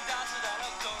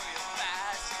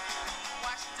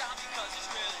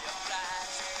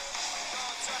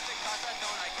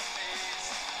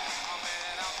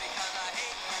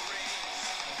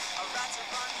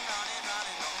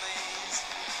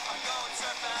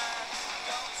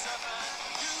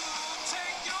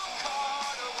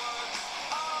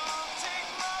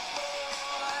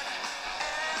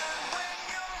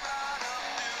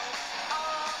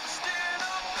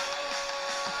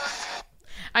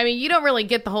 I mean, you don't really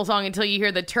get the whole song until you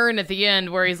hear the turn at the end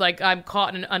where he's like, I'm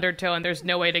caught in an undertow and there's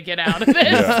no way to get out of this.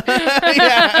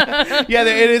 Yeah,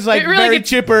 it is like It really very gets-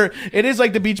 chipper. It is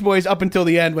like the Beach Boys up until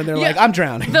the end when they're like, I'm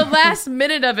drowning. The last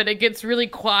minute of it, it gets really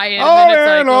quiet. Oh, And then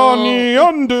it's like, on oh. the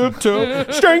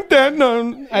undertow, strength and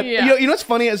none. Yeah. You know what's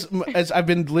funny? As I've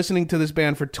been listening to this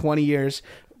band for 20 years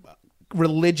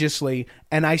religiously,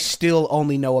 and I still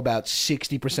only know about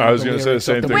 60%. I was going to say the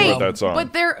same thing Wait, with that song.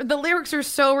 but the lyrics are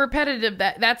so repetitive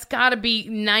that's got to be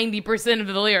 90% of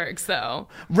the lyrics, though.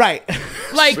 Right.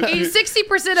 Like 60%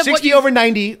 of 60 what you over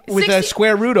 90 with a 60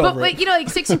 square root but, over like, it. you know, like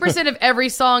 60% of every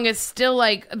song is still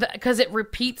like, because it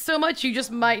repeats so much, you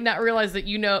just might not realize that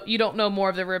you don't know more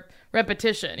of the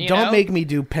repetition. You Don't know? make me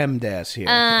do PEMDAS here.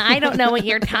 I don't know what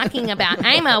you're talking about.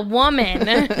 I'm a woman.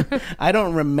 I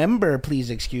don't remember. Please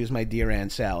excuse my dear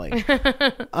Aunt Sally.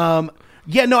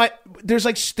 Yeah, no, there's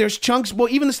chunks. Well,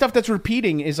 even the stuff that's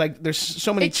repeating is like there's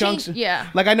so many chunks. Yeah.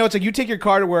 Like I know it's like you take your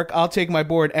car to work, I'll take my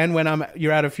board, and when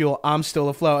you're out of fuel, I'm still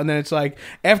afloat. And then it's like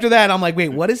after that, I'm like, wait,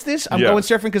 what is this? I'm Yeah. going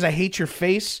surfing because I hate your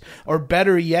face, or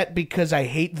better yet, because I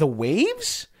hate the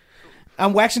waves.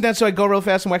 I'm waxing down, so I go real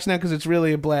fast and waxing down because it's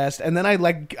really a blast. And then I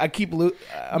keep. I'm in it.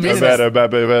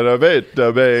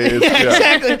 Yeah,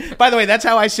 exactly. By the way, that's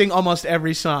how I sing almost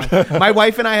every song. My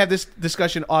wife and I have this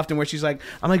discussion often where she's like,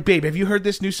 I'm like, babe, have you heard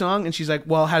this new song? And she's like,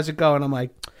 well, how's it go? And I'm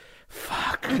like,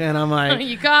 fuck. And I'm like,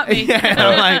 You got me. yeah, and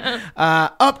I'm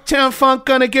like, Uptown Funk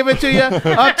gonna give it to you.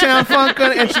 Uptown Funk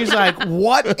gonna, and she's like,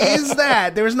 what is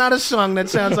that? There's not a song that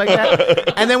sounds like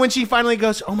that. And then when she finally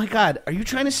goes, oh my God, are you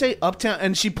trying to say Uptown?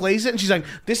 And she plays it and she's like,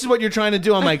 this is what you're trying to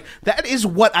do. I'm like, that is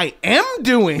what I am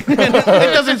doing. It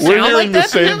doesn't sound We're hearing like the that.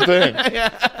 same thing.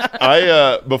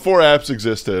 I before apps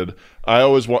existed, I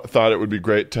always thought it would be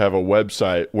great to have a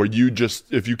website where you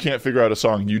just, if you can't figure out a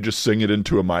song, you just sing it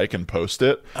into a mic and post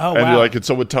it. Oh, and wow. you're like, can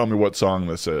someone tell me what song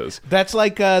this is? That's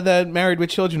like the Married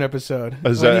with Children episode.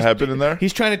 Does When that he's- happen in there?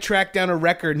 He's trying to track down a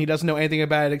record and he doesn't know anything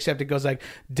about it except it goes like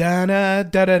da da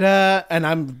da da da. And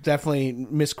I'm definitely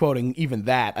misquoting even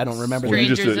that. I don't remember. Well, you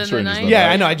just Strangers did in the Strangers Night? in the Yeah,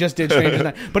 Night. I know. I just did Strangers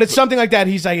Night. But it's something like that.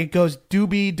 He's like, it goes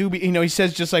doobie, doobie. You know, he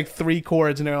says just like 3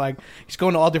 chords and they're like, he's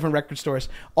going to all different record stores.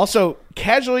 Also,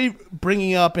 casually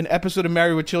bringing up an episode of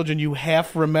Married with Children you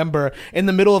half remember in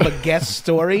the middle of a guest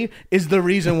story is the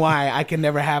reason why I can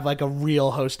never have like a real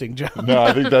hosting job. No,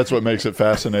 I think that's what makes it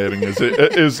fascinating. Is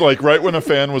it is like right when a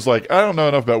fan was like, I don't know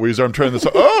enough about Weezer, I'm trying this.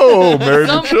 Oh, Married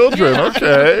with Children.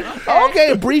 Okay.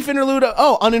 Okay, a brief interlude.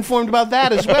 Uninformed about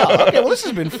that as well. Okay, well, this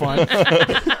has been fun.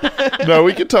 No,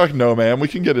 we can talk No Man. We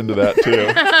can get into that too.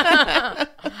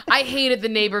 I hated the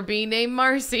neighbor being named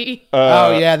Marcy.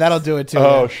 Oh, yeah, that'll do it too.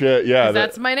 Oh shit, yeah.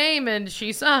 That's my name, and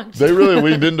she sucked. They really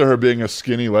leaned into her being a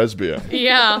skinny lesbian.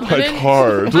 Yeah. And Like then-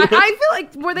 hard. I feel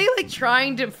like, were they like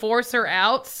trying to force her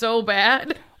out so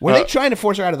bad? Were they trying to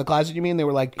force her out of the closet, you mean? They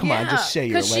were like, come on, Yeah, just say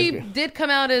you're a because she lesbian. did come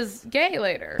out as gay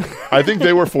later. I think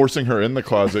they were forcing her in the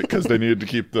closet because they needed to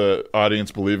keep the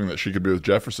audience believing that she could be with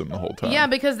Jefferson the whole time. Yeah,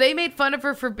 because they made fun of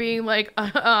her for being like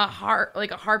a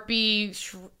harpy,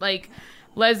 like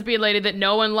lesbian lady that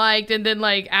no one liked, and then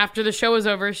like after the show was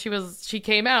over, she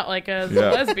came out like a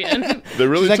lesbian. They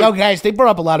really She's like, oh guys, they brought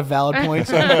up a lot of valid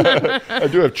points. I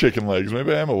do have chicken legs.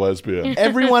 Maybe I am a lesbian.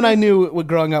 Everyone I knew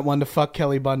growing up wanted to fuck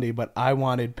Kelly Bundy, but I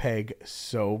wanted Peg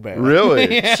so bad.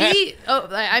 Really? She,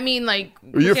 I mean, like,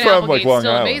 You're Christina from, like, Applegate's Long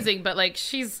still Island. amazing, but like,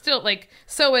 she's still like,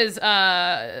 so is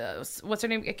what's her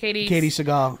name, Katie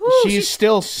Seagal. Ooh, she's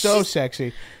still so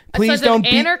sexy. Please Sons of don't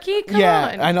Anarchy? Come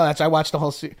on. I know I watched the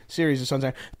whole series of Sons of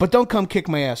Anarchy. But don't come kick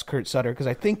my ass, Kurt Sutter, because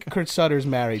I think Kurt Sutter's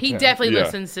married. He to her. definitely Yeah.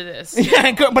 listens to this.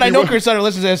 Yeah, but I know Kurt Sutter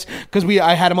listens to this because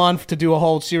I had him on to do a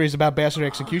whole series about Bastard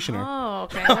Executioner. Oh,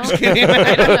 okay. I'm just kidding.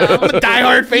 I don't know. I'm a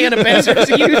diehard fan of Bastard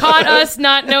Executioner. You caught us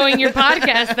not knowing your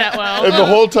podcast that well. And the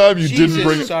whole time you Jesus, didn't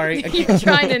bring. sorry. You're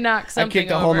trying to knock I something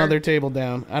kicked a over. whole nother table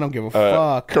down. I don't give a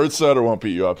fuck. Kurt Sutter won't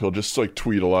beat you up. He'll just like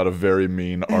tweet a lot of very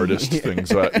mean artist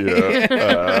things at you,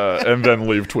 and then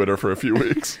leave Twitter for a few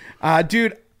weeks.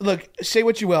 Dude, look, say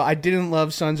what you will. I didn't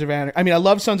love Sons of Anarchy. I mean, I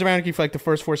loved Sons of Anarchy for like the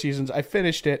first 4 seasons. I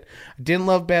finished it. Didn't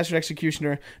love Bastard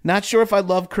Executioner. Not sure if I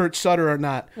love Kurt Sutter or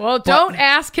not. Well, don't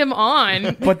ask him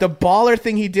on. But the baller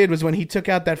thing he did was when he took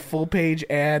out that full page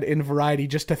ad in Variety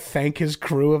just to thank his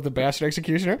crew of the Bastard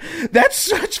Executioner. That's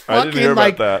such I didn't hear fucking about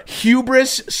like that.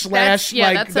 hubris slash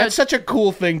that's such a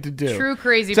cool thing to do. True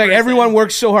crazy It's like person. everyone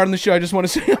works so hard on the show. I just want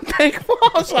to say I'm thankful. I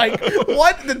was like,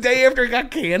 what? The day after it got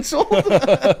canceled?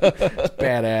 It's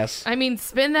badass. I mean,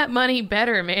 spend that money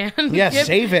better, man. Yeah,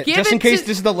 save it. Just in case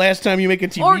this is the last time you make a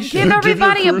TV Or show. give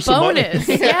everybody crew a some money. bonus.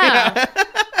 Yeah.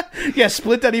 Yeah,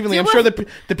 split that evenly. Do I'm sure the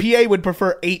PA would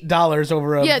prefer $8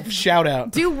 over a shout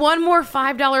out. Do one more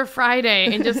 $5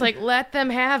 Friday and just like let them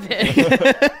have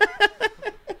it.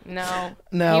 No.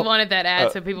 He wanted that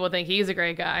ad so people would think he's a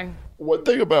great guy. One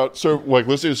thing about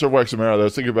listening to Sir Wax America, that I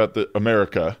was thinking about that I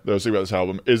was thinking about this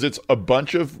album, is it's a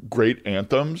bunch of great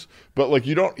anthems, but like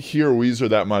you don't hear Weezer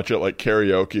that much at like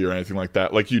karaoke or anything like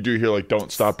that. Like you do hear like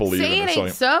 "Don't Stop Believing" Say or it something.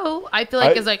 ain't so. I feel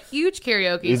like it's like huge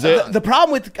karaoke. Is song. it? The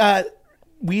problem with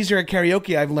Weezer at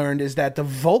karaoke, I've learned, is that the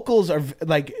vocals are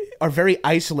very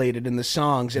isolated in the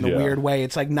songs in a weird way.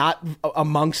 It's like not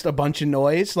amongst a bunch of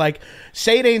noise. Like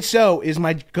 "Say It Ain't So" is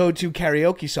my go-to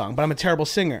karaoke song, but I'm a terrible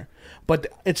singer. But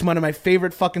it's one of my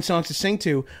favorite fucking songs to sing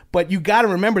to. But you got to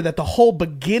remember that the whole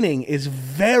beginning is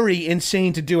very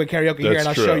insane to do at karaoke here, and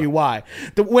I'll show you why.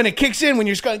 When it kicks in, when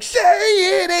you're just going, "Say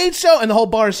it ain't so," and the whole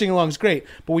bar is singing along is great.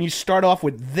 But when you start off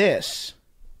with this...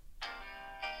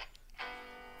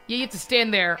 You have to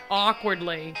stand there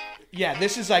awkwardly. Yeah,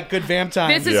 this is like good vamp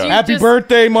time. This is you Happy just-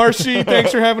 birthday, Marcy.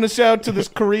 Thanks for having us out to this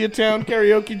Koreatown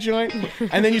karaoke joint.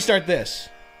 And then you start this.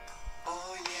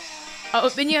 Oh,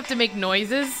 then you have to make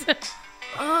noises.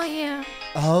 Oh, yeah.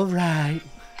 All right.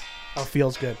 Oh,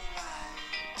 feels good.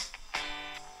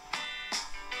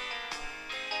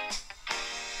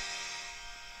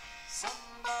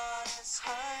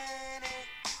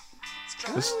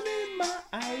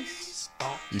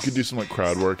 You could do some like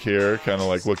crowd work here, kind of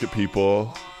like look at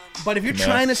people. But if you're Yeah.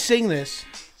 trying to sing this...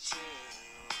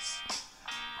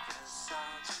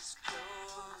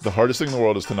 The hardest thing in the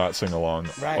world is to not sing along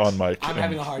on mic I'm and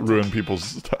having a hard ruin time.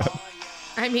 people's time.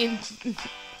 I mean,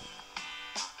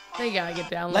 they gotta get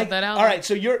down Like, that out. all right,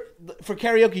 so for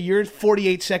karaoke, you're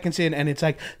 48 seconds in, and it's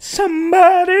like,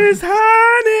 somebody's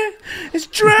honey is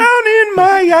drowning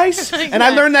my ice. And I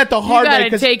learned that the hard you way gotta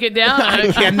because take it down.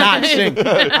 I cannot sing.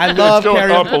 I love It's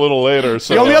going up karaoke. a little later.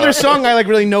 So The only other song I like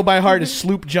really know by heart is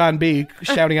Sloop John B.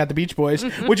 shouting out the Beach Boys,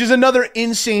 which is another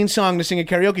insane song to sing at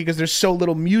karaoke because there's so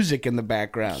little music in the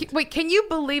background. Wait, can you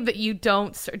believe that you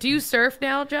don't do you surf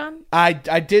now, John? I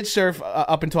did surf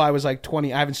up until I was like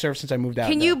 20. I haven't surfed since I moved out.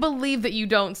 Can there. you believe that you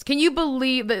don't? Can you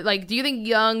believe that? Like, do you think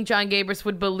young John Gabris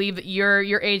would believe that you're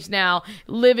your age now,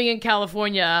 living in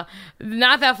California,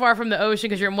 not that far from the ocean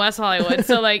because you're in West Hollywood,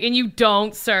 so like, and you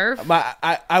don't surf?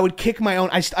 I would kick my own.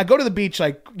 I go to the beach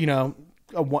like,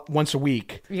 once a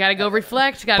week. You gotta go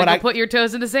reflect. Gotta But go I- put your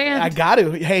toes in the sand. I got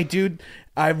to. Hey, dude,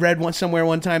 I read somewhere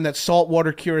one time that salt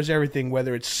water cures everything,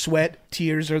 whether it's sweat,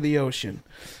 tears, or the ocean.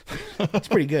 It's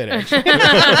pretty good, actually.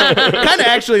 Kind of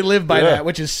actually live by that,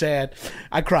 which is sad.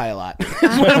 I cry a lot.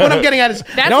 What I'm getting at is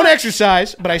I don't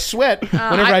exercise, but I sweat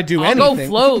whenever I do I'll anything. go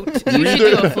float. You should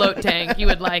do a float tank. You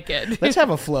would like it. Let's have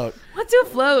a float. Let's do a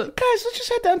float. Guys, let's just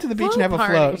head down to the beach Float and have a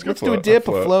party. float. Let's Let's go do a float, dip,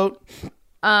 a a float.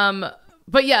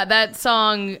 But yeah, that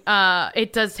song,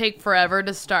 it does take forever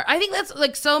to start. I think that's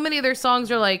like so many of their songs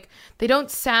are like they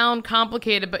don't sound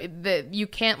complicated, but that you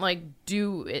can't like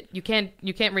do it. You can't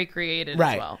recreate it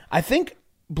Right. as well. I think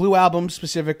Blue Album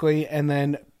specifically, and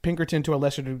then Pinkerton to a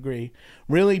lesser degree,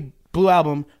 really Blue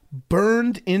Album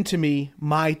burned into me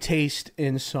my taste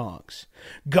in songs.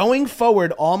 Going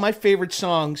forward, all my favorite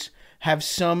songs have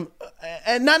some,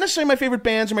 and not necessarily my favorite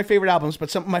bands or my favorite albums,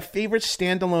 but some of my favorite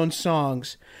standalone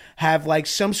songs have like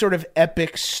some sort of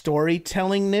epic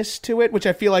storytellingness to it, which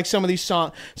I feel like some of these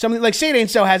songs, something like Say It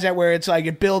Ain't So has that, where it's like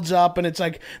it builds up and it's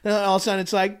like all of a sudden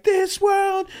it's like, this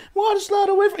world, what a slot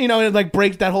away from, and it like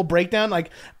breaks that whole breakdown. Like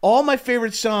all my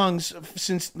favorite songs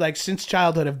since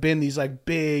childhood have been these like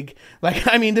big, like,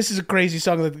 I mean, this is a crazy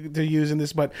song to use in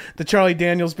this, but the Charlie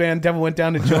Daniels Band, Devil Went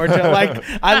Down to Georgia. Like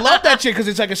I love that shit because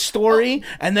it's like a story,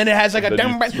 and then it has like a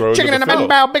chicken and a bang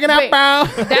bow, big and up bow.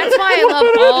 That's why I love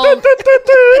all.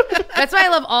 That's why I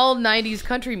love all 90s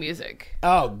country music.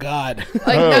 Oh God!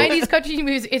 Like 90s country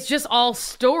music, it's just all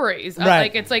stories. Right.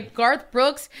 Like it's like Garth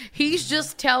Brooks, he's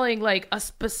just telling like a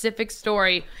specific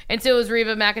story, and so is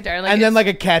Reba McEntire. Like, and then like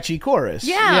a catchy chorus.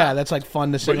 Yeah, that's like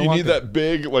fun to sing. But you along need to. that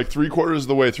big, like 3/4 of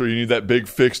the way through, you need that big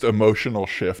fixed emotional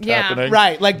shift happening.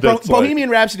 Right, like That's Bohemian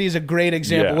Rhapsody is a great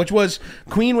example, Yeah. which was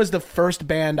Queen was the first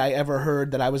band I ever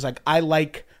heard that I was like, I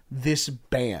like this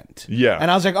band. Yeah.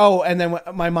 And I was like, oh, and then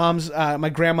my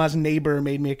grandma's neighbor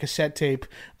made me a cassette tape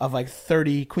of like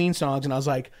 30 Queen songs, and I was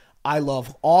like, I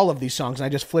love all of these songs, and I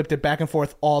just flipped it back and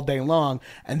forth all day long.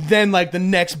 And then like the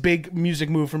next big music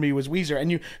move for me was Weezer, and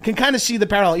you can kind of see the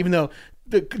parallel, even though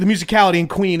the musicality in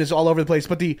Queen is all over the place,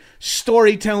 but the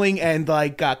storytelling and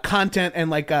like content and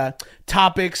like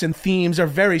topics and themes are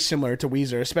very similar to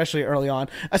Weezer, especially early on,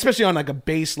 especially on like a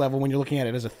base level when you're looking at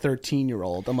it as a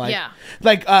 13-year-old. I'm like,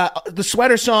 the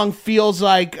Sweater song feels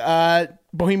like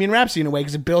Bohemian Rhapsody in a way,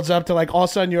 because it builds up to like all of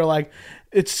a sudden you're like,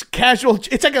 it's casual.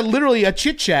 It's like literally a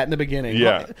chit chat in the beginning.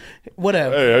 Yeah. What a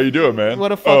Hey, how you doing, man?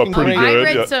 What a fucking pretty great- good. I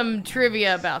read yeah. some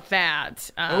trivia about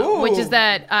that, Ooh. which is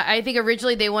that I think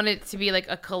originally they wanted it to be like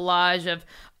a collage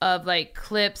of like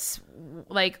clips,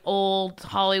 like old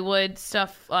Hollywood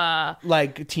stuff.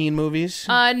 like teen movies.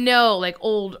 No, like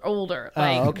older.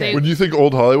 Like okay. When you think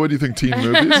old Hollywood, you think teen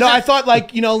movies? No, I thought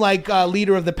like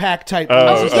leader of the pack type.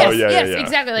 Oh, movies. yes, yeah.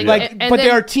 exactly. Like, and but then, they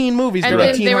are teen movies. And They're like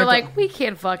then teen they were hard- like, we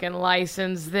can't fucking license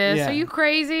this. Yeah. Are you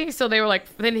crazy? So they were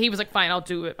like, then he was like, fine, I'll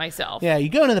do it myself. yeah, you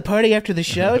going to the party after the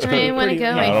show? It's I didn't want to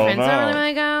go. My don't friends don't know. really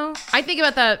want to go. I think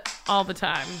about that all the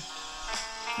time.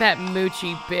 That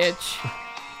moochie bitch.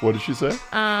 What did she say?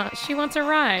 She wants a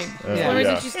ride. That's Yeah. one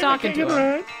reason Yeah. she's talking to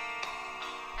her.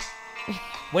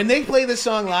 When they play this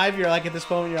song live, you're like at this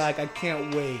moment, you're like, I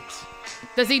can't wait.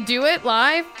 Does he do it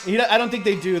live? I don't think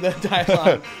they do the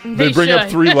dialogue. They bring up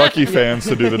should. 3 lucky fans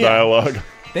to do the Yeah. dialogue.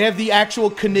 They have the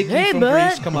actual Kaniki Hey, from bud.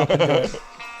 Greece come up and do it.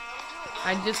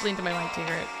 I just leaned to my mic to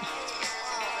hear it.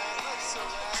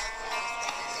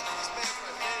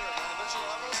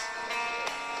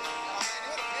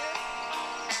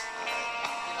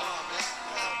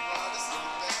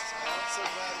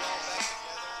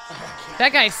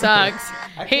 That guy sucks.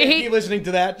 I can't keep listening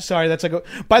to that. Sorry, that's like.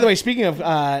 By the way, speaking of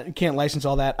can't license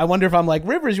all that, I wonder if I'm like,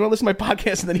 Rivers, you want to listen to my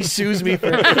podcast, and then he sues me for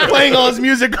playing all his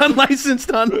music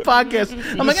unlicensed on the podcast.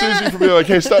 I'm like, It's easy for me to be like,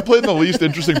 hey, stop playing the least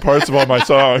interesting parts of all my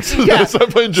songs. Yeah. Stop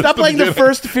playing just Stop playing the beginning.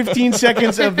 first 15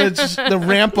 seconds of the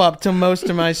ramp up to most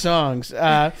of my songs,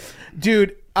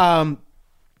 dude.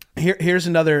 Here's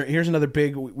another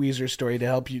big Weezer story to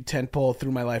help you tentpole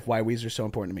through my life why Weezer's so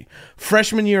important to me.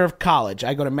 Freshman year of college,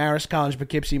 I go to Marist College,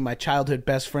 Poughkeepsie. My childhood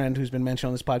best friend, who's been mentioned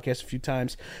on this podcast a few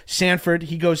times, Sanford,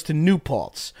 he goes to New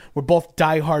Paltz. We're both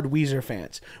diehard Weezer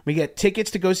fans. We get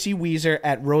tickets to go see Weezer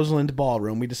at Roseland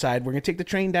Ballroom. We decide we're going to take the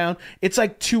train down. It's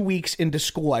like 2 weeks into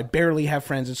school. I barely have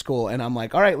friends at school. And I'm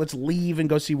like, all right, let's leave and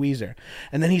go see Weezer.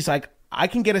 And then he's like, I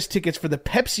can get us tickets for the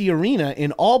Pepsi Arena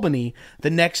in Albany the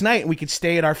next night, and we could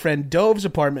stay at our friend Dove's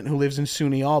apartment, who lives in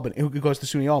SUNY Albany, who goes to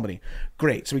SUNY Albany.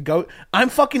 Great. So we go. I'm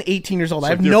fucking 18 years old. I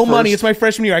have your no money. first- It's my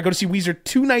freshman year. I go to see Weezer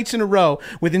 2 nights in a row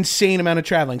with insane amount of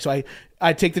traveling. So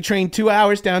I take the train 2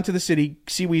 hours down to the city,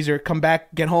 see Weezer, come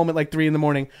back, get home at like 3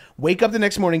 a.m, wake up the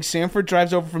next morning. Sanford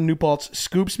drives over from New Paltz,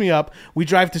 scoops me up. We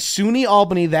drive to SUNY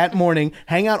Albany that morning,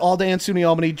 hang out all day in SUNY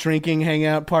Albany, drinking, hang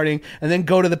out, partying, and then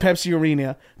go to the Pepsi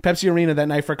Arena that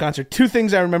night for a concert. 2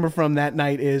 things I remember from that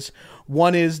night is,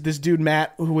 one is this dude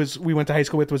Matt, we went to high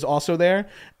school with, was also there,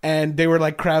 and they were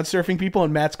like crowd surfing people,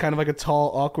 and Matt's kind of like a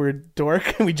tall, awkward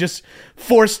dork, and we just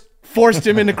forced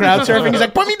him into crowd surfing. He's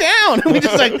like, put me down. And we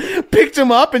just like picked him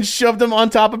up and shoved him on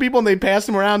top of people, and they passed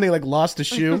him around. They like lost a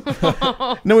shoe.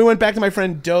 And then we went back to my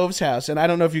friend Dove's house, and I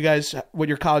don't know if you guys, what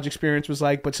your college experience was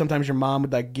like, but sometimes your mom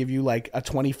would like give you like a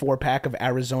 24 pack of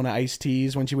Arizona iced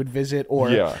teas when she would visit, or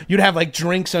Yeah. you'd have like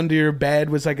drinks under your bed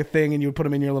was like a thing, and you would put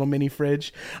them in your little mini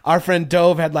fridge. Our friend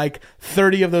Dove had like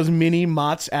 30 of those mini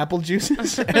Mott's apple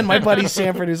juices, and my buddy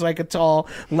Sanford, who's like a tall,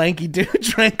 lanky dude,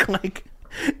 drank like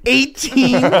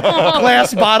 18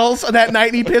 glass bottles that night.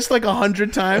 And he pissed like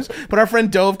 100 times. But our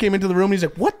friend Dove came into the room and he's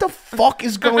like, what the fuck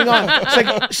is going on?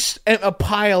 It's like a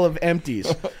pile of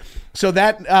empties. So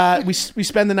that we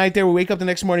spend the night there. We wake up the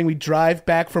next morning. We drive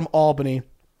back from Albany.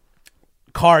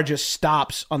 Car just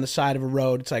stops on the side of a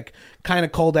road. It's like kind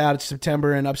of cold out. It's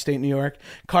September in upstate New York.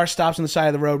 Car stops on the side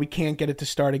of the road. We can't get it to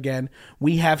start again.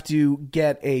 We have to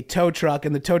get a tow truck,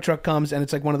 and the tow truck comes, and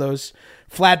it's like one of those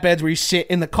flatbeds where you sit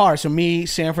in the car. So me,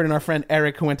 Sanford, and our friend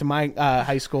Eric, who went to my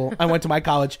high school, I went to my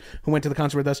college, who went to the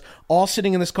concert with us, all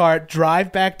sitting in this car,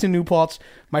 drive back to New Paltz.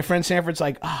 My friend Sanford's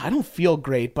like, I don't feel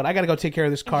great, but I got to go take care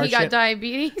of this car He got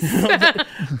diabetes?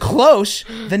 Close.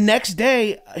 The next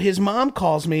day, his mom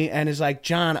calls me and is like,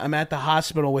 John, I'm at the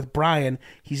hospital with Brian.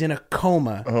 He's in a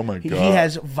coma. Oh, my God. He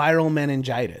has viral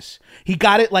meningitis. He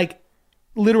got it like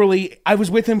literally, I was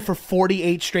with him for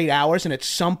 48 straight hours, and at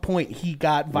some point he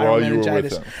got viral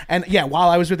meningitis. And yeah, while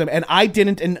I was with him, and I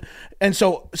didn't. And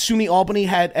so SUNY Albany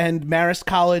had, and Marist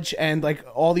College, and like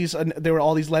all these, there were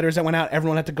all these letters that went out.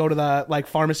 Everyone had to go to the like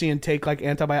pharmacy and take like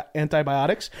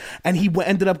antibiotics. And he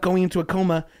ended up going into a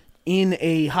coma in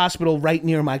a hospital right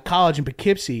near my college in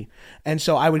Poughkeepsie. And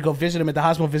so I would go visit him at the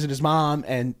hospital, visit his mom,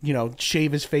 and, you know,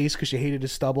 shave his face because she hated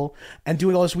his stubble, and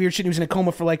doing all this weird shit. He was in a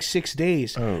coma for like 6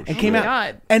 days and came out.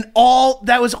 God. And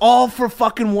that was all for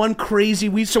fucking one crazy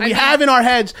week. So we have in our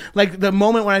heads like the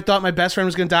moment when I thought my best friend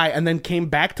was going to die and then came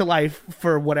back to life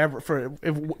for whatever,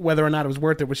 whether or not it was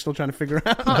worth it. We're still trying to figure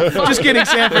out. Just kidding,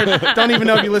 Sanford. Don't even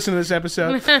know if you listen to this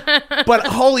episode. But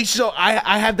holy, so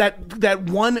I have that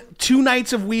 2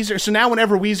 nights of Weezer. So now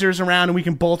whenever Weezer's around and we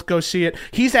can both go see it,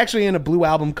 he's actually in a Blue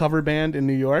Album cover band in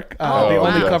New York. They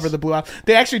only cover the Blue Album.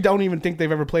 They actually don't even think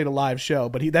they've ever played a live show,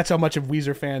 but that's how much of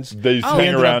Weezer fans they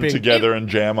hang around together and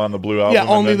jam on the Blue Album. Yeah,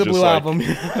 only the Blue Album.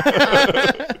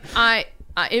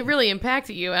 It really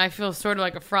impacted you, and I feel sort of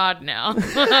like a fraud now. What's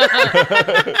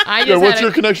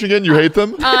your connection again? You hate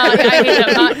them? I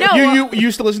hate them. No, you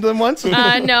used to listen to them once?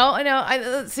 No.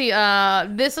 Let's see.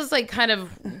 This is like kind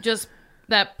of just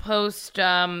that post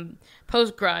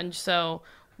grunge. So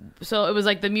it was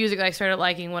like the music I started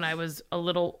liking when I was a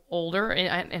little older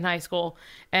in high school,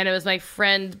 and it was my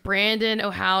friend Brandon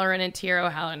O'Halloran and Tierra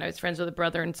O'Halloran. I was friends with a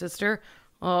brother and sister.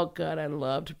 Oh God, I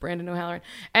loved Brandon O'Halloran,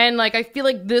 and like I feel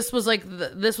like this was like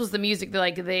this was the music that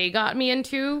like they got me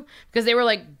into, because they were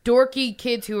like dorky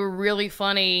kids who were really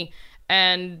funny,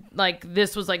 and like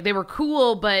this was like they were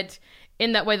cool, but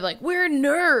in that way, they're like, we're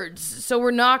nerds, so we're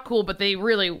not cool, but they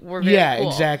really were very cool.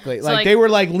 Exactly. So like they were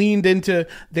like leaned into,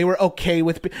 they were okay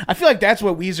with, I feel like that's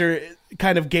what Weezer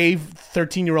kind of gave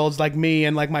 13-year-olds like me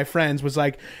and like my friends, was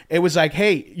like, it was like,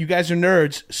 hey, you guys are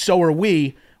nerds, so are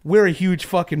we. We're a huge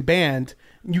fucking band.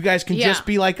 You guys can just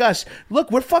be like us.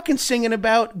 Look, we're fucking singing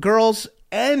about girls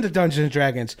and Dungeons and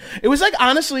Dragons. It was like,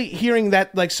 honestly, hearing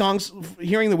that like songs,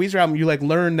 hearing the Weezer album, you like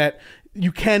learn that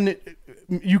you can,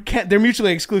 they're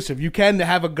mutually exclusive. You can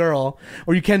have a girl,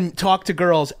 or you can talk to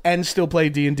girls and still play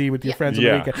D&D with your friends on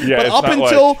the weekend. Yeah, but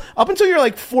up until you're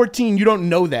like 14, you don't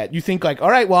know that. You think like,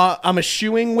 all right, well, I'm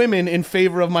eschewing women in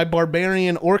favor of my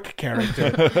barbarian orc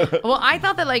character. Well, I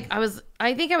thought that like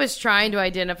I think I was trying to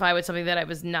identify with something that I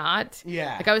was not.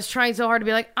 Yeah. Like I was trying so hard to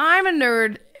be like, I'm a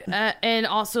nerd and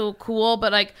also cool,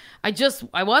 but like I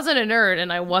wasn't a nerd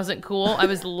and I wasn't cool. I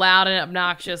was loud and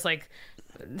obnoxious, like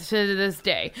to this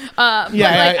day.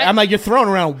 I'm like, you're throwing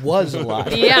around was a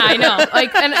lot. Yeah, I know.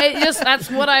 Like, and it just,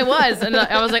 that's what I was. And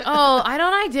I was like, oh, I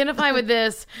don't identify with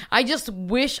this. I just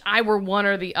wish I were one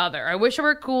or the other. I wish I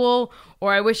were cool,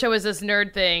 or I wish I was this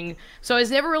nerd thing. So I was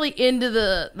never really into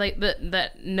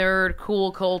that nerd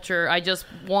cool culture. I just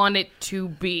want it to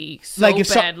be so like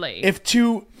badly. If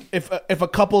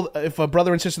a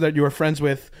brother and sister that you were friends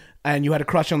with and you had a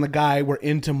crush on the guy were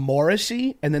into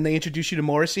Morrissey, and then they introduced you to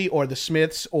Morrissey or the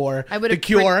Smiths or the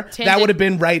Cure, that would have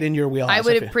been right in your wheelhouse. I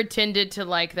would have pretended to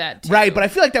like that too. Right, but I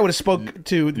feel like that would have spoke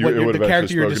to the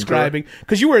character you're describing,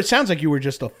 because it sounds like you were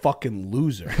just a fucking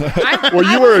loser. Well,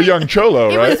 you were a young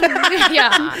cholo, right?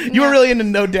 You were really into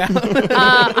No Doubt.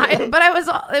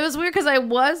 It was weird because I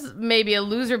was maybe a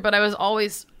loser, but I was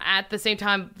always at the same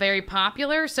time very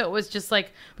popular. So it was just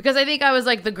like, because I think I was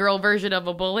like the girl version of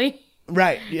a bully.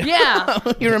 Right. Yeah.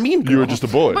 You're a mean girl. You were just a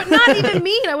boy. But not even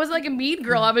mean. I wasn't like a mean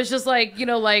girl. I was just like,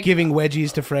 like... giving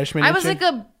wedgies to freshmen. I was like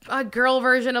a a girl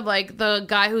version of like the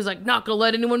guy who's like not gonna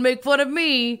let anyone make fun of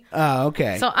me. Oh,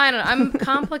 okay. So I don't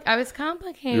know. I was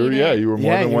complicated. You were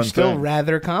more yeah, than you're one still thing.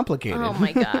 rather complicated. Oh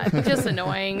my god, just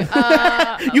annoying.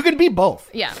 You can be both.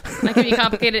 Yeah, I can be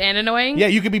complicated and annoying. Yeah,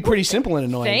 you could be pretty simple and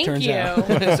annoying. Thank turns you. out,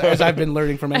 as I've been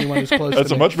learning from anyone who's close. That's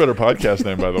to a me. much better podcast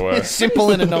name, by the way.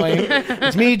 Simple and annoying.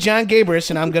 It's me, John Gabris,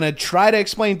 and I'm gonna try to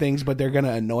explain things, but they're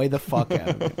gonna annoy the fuck out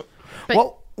of me.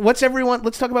 But- Let's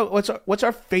talk about what's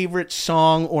our favorite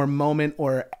song or moment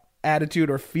or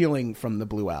attitude or feeling from the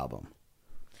Blue album.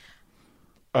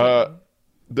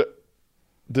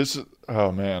 This is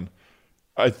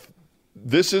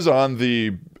this is on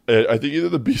the I think either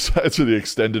the B-sides or the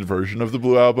extended version of the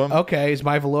Blue album. Okay, is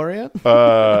My Valoria?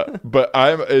 But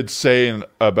I'm insane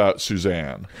about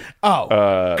Suzanne. Oh,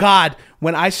 God.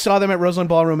 When I saw them at Roseland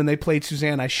Ballroom and they played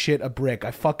Suzanne, I shit a brick.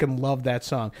 I fucking love that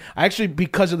song. I actually,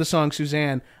 because of the song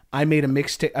Suzanne, I made a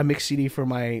mix CD for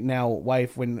my now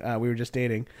wife when we were just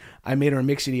dating. I made her a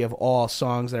mix CD of all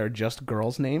songs that are just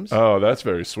girls' names. Oh, that's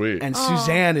very sweet. And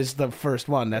Suzanne is the first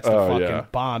one. That's the fucking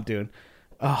bomb, dude.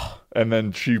 Oh. And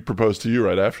then she proposed to you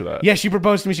right after that. Yeah, she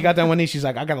proposed to me. She got down one knee. She's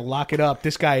like, I gotta lock it up.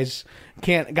 This guy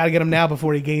gotta get him now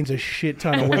before he gains a shit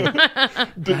ton of weight.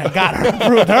 I got her,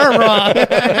 proved her wrong.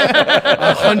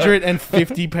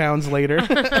 150 pounds later.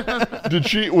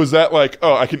 Was that like,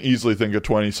 oh, I can easily think of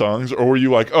 20 songs? Or were you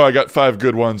like, oh, I got 5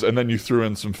 good ones, and then you threw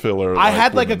in some filler? I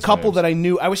had like a women's couple names? that I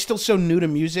knew. I was still so new to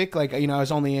music. Like, I was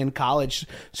only in college.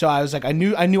 So I was like, I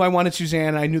knew I wanted Suzanne.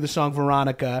 And I knew the song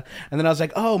Veronica. And then I was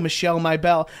like, oh, Michelle, My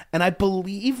Belle. And I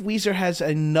believe Weezer has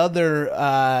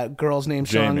another girl's name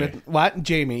song. Jamie. What?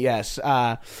 Jamie, yes.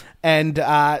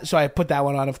 So I put that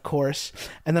one on, of course.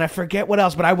 And then I forget what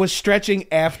else, but I was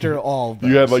stretching after all of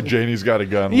those. You had like Janie's Got a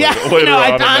Gun. Yeah, later no,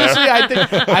 on in there.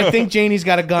 honestly, I think Janie's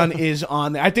Got a Gun is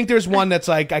on there. I think there's one that's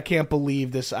like, I can't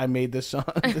believe this. I made this song.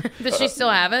 Does she still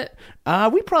have it?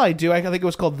 We probably do. I think it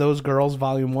was called Those Girls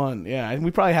Volume 1. Yeah, we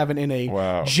probably have it in a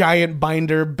Wow. giant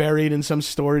binder buried in some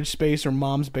storage space or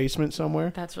mom's basement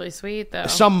somewhere. That's really sweet, though.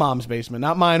 Some mom's basement,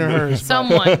 not mine or hers. Some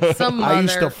mother. I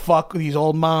used to fuck with these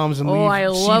old moms and I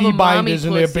leave love CD a mommy binders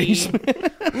in their pussy. basement.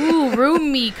 Ooh,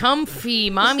 roomy, comfy,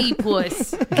 mommy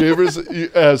puss.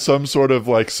 Gavers has some sort of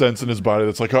like sense in his body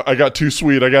that's like, oh, I got too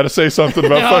sweet. I got to say something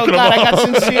about Oh fucking God, them I all.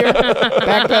 got sincere.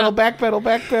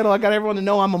 Backpedal. I got everyone to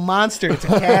know I'm a monster. It's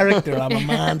a character. I'm a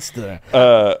monster.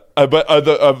 But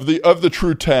of the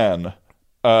true 10,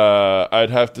 I'd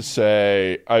have to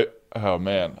say I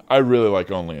really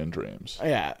like Only in Dreams.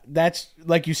 Yeah, that's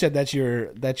like you said. That's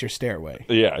your stairway.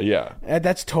 Yeah.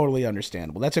 That's totally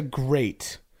understandable. That's a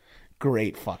great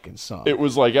fucking song. It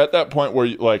was like at that point where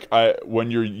when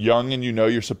you're young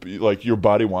and like your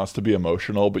body wants to be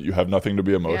emotional, but you have nothing to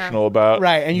be emotional about.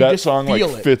 Right, and you that just song feel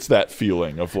like it. fits that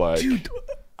feeling of like, Dude,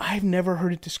 I've never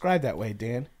heard it described that way,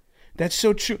 Dan. That's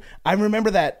so true. I remember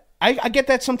that. I get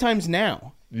that sometimes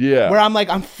now. yeah, Where I'm like,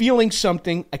 I'm feeling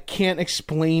something. I can't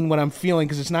explain what I'm feeling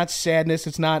because it's not sadness.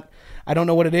 It's not. I don't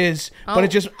know what it is. But it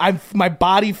just. My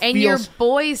body feels. And you're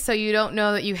boys, so you don't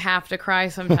know that you have to cry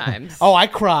sometimes. Oh, I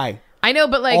cry. I know,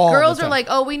 but like All girls the are time. like,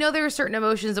 oh, we know there are certain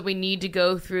emotions that we need to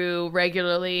go through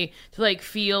regularly to like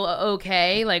feel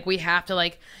okay. Like we have to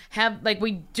like have like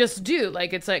we just do.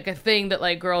 Like it's like a thing that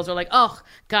like girls are like, oh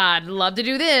God, love to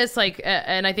do this. Like,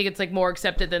 and I think it's like more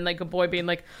accepted than like a boy being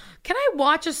like, can I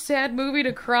watch a sad movie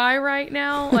to cry right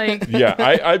now? Like, yeah.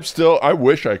 I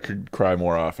wish I could cry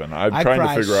more often. I'm I trying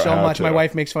cry to figure out so how much. to. My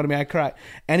wife makes fun of me. I cry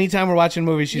anytime we're watching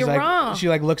movies. She's You're like, wrong. she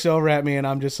like looks over at me, and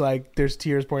I'm just like, there's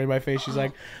tears pouring in my face. She's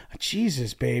like,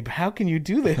 Jesus, babe, how can you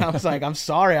do this? I was like, I'm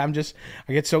sorry.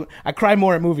 I cry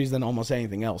more at movies than almost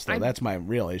anything else. Though that's my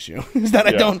real issue is that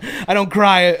I don't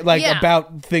cry like Yeah.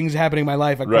 about things happening in my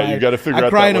life. I Right, cry, you gotta figure I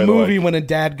out cry that in a way to, movie like- when a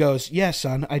dad goes, "Yes,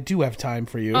 son, I do have time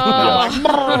for you."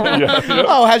 Yeah.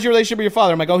 Oh, how's your relationship with your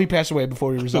father? I'm like, oh, he passed away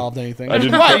before we resolved anything.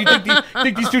 didn't- Why? You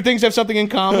think these two things have something in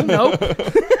common? Nope.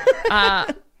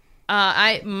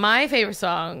 my favorite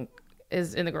song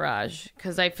is In the Garage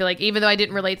because I feel like even though I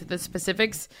didn't relate to the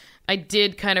specifics, I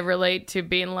did kind of relate to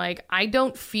being like, I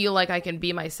don't feel like I can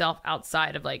be myself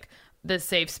outside of like the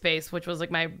safe space, which was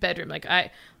like my bedroom. Like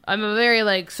I'm a very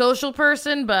like social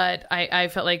person, but I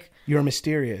felt like You're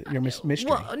mysterious. You're mystery.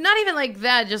 well, not even like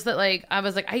that, just that like I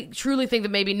was like I truly think that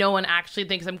maybe no one actually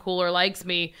thinks I'm cool or likes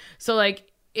me. So like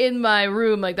in my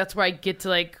room, like that's where I get to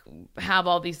like have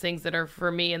all these things that are for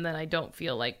me, and then I don't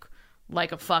feel like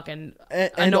a fucking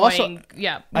And annoying also,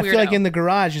 yeah I feel like weirdo. in the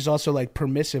garage is also like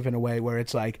permissive in a way where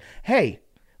it's like, hey,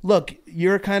 look,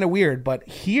 you're kind of weird, but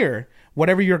here,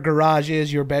 whatever your garage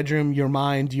is, your bedroom, your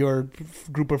mind, your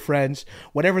group of friends,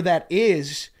 whatever that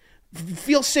is,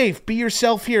 feel safe, be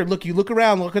yourself here. Look, you look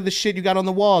around, look at the shit you got on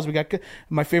the walls. We got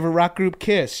my favorite rock group,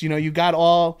 Kiss. You know, you got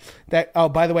all that. Oh,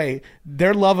 by the way,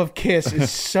 their love of Kiss is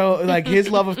so like his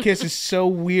love of Kiss is so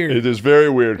weird. It is very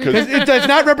weird because it's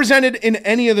not represented in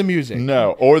any of the music.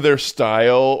 No, or their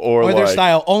style, or their like,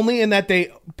 style. Only in that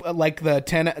they like the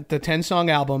 10 song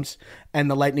albums and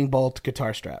the lightning bolt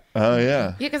guitar strap. Oh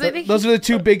yeah, Yeah, because I think Those are the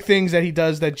two big things that he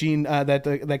does that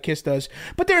that Kiss does.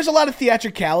 But there's a lot of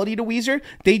theatricality to Weezer.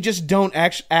 They just don't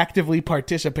actively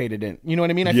participate in it. You know what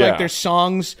I mean? I feel like their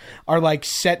songs are like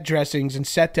set dressings and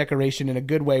set decoration in a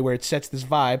good way where it sets this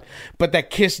vibe. But that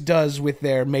Kiss does with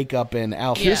their makeup and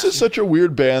outfits. Kiss is such a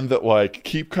weird band that like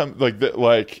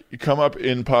come up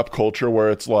in pop culture where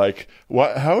it's like,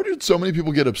 what? How did so many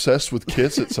people get obsessed with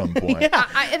Kiss at some point?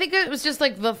 I think it was just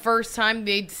like the first time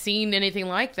they'd seen anything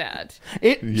like that.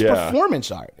 It's performance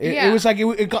art. It was like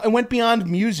it went beyond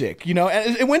music, you know.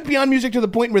 It went beyond music to the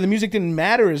point where the music didn't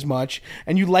matter as much,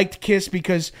 and you liked Kiss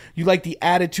because you liked the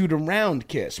attitude around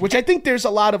Kiss, which I think there's a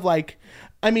lot of like.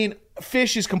 I mean,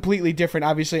 Fish is completely different,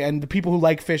 obviously, and the people who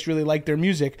like Fish really like their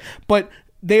music, but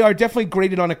they are definitely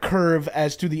graded on a curve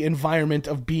as to the environment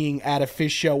of being at a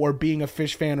Fish show or being a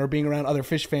Fish fan or being around other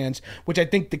Fish fans, which I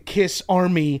think the Kiss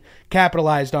army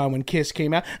capitalized on when Kiss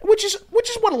came out, which is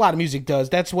what a lot of music does.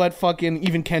 That's what fucking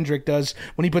even Kendrick does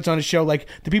when he puts on a show. Like,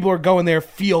 the people who are going there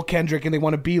feel Kendrick and they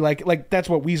want to be like that's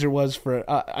what Weezer was for.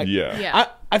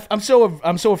 I'm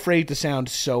so afraid to sound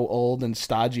so old and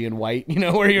stodgy and white, you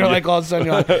know, where you're like all of a sudden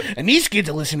you're like, and these kids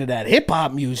are listening to that hip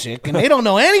hop music and they don't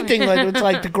know anything like it's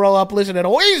like to grow up listening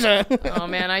to Weezer. Oh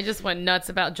man, I just went nuts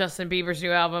about Justin Bieber's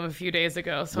new album a few days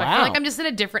ago, so I Wow. feel like I'm just in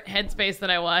a different headspace than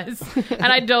I was, and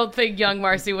I don't think young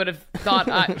Marcy would have thought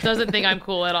doesn't think I'm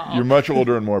cool at all. You're much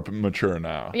older and more mature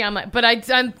now. Yeah, I'm like, but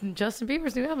I'm Justin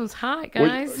Bieber's new album's hot,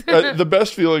 guys. The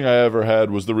best feeling I ever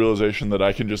had was the realization that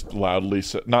I can just loudly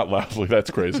say, not loudly,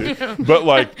 that's crazy, but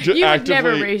like just You would actively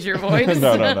never raise your voice.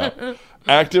 no.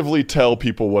 Actively tell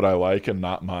people what I like and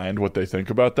not mind what they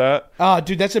think about that. Oh,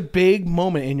 dude, that's a big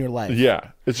moment in your life. Yeah.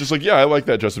 It's just like, yeah, I like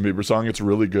that Justin Bieber song. It's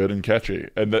really good and catchy.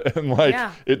 And like,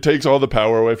 it takes all the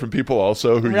power away from people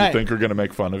also who you think are going to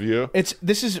make fun of you.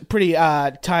 This is pretty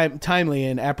timely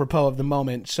and apropos of the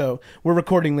moment. So we're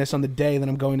recording this on the day that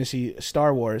I'm going to see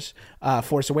Star Wars,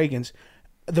 Force Awakens.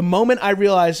 The moment I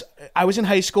realized I was in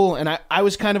high school and I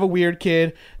was kind of a weird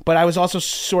kid, but I was also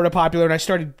sort of popular and I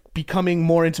started becoming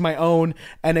more into my own,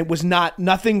 and it was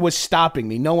nothing was stopping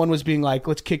me. No one was being like,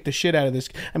 let's kick the shit out of this.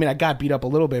 I mean, I got beat up a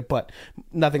little bit, but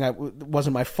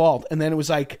wasn't my fault. And then it was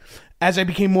like, as I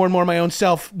became more and more my own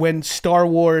self, when Star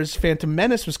Wars Phantom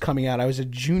Menace was coming out, I was a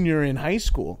junior in high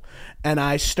school, and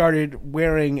I started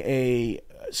wearing a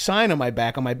sign on my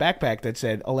backpack that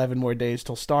said 11 more days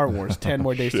till Star Wars, 10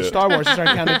 more days till Star Wars, and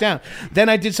started counting it down. Then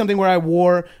I did something where I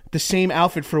wore the same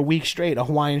outfit for a week straight, a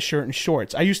Hawaiian shirt and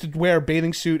shorts. I used to wear a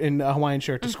bathing suit and a Hawaiian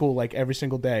shirt to school like every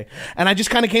single day. And I just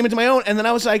kind of came into my own, and then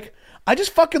I was like, I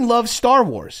just fucking love Star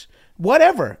Wars.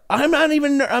 Whatever. I'm not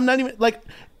even like,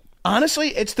 honestly,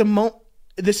 it's the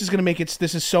this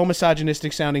is so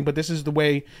misogynistic sounding, but this is the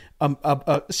way a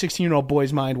 16-year-old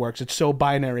boy's mind works. It's so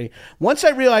binary. Once I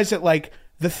realized that, like,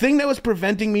 the thing that was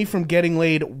preventing me from getting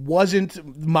laid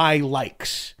wasn't my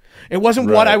likes. It wasn't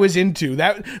what I was into.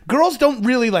 That girls don't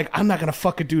really like. I'm not gonna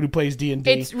fuck a dude who plays D&D.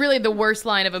 It's really the worst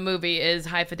line of a movie is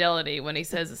High Fidelity when he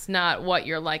says it's not what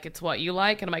you're like, it's what you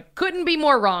like, and I'm like, couldn't be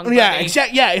more wrong. Yeah,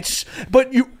 exactly. Yeah,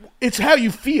 it's how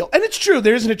you feel, and it's true.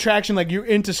 There's an attraction, like you're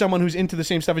into someone who's into the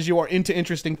same stuff as you are, into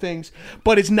interesting things,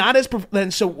 but it's not as.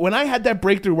 So when I had that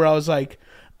breakthrough where I was like,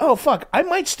 oh, fuck, I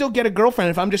might still get a girlfriend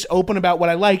if I'm just open about what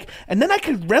I like. And then I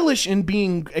could relish in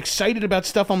being excited about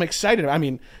stuff I'm excited about. I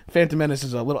mean, Phantom Menace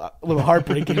is a little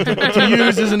heartbreaking to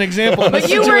use as an example. But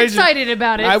you were excited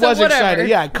about it. I was whatever. excited.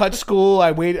 Yeah, I cut school.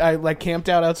 I like camped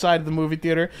out outside of the movie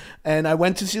theater, and I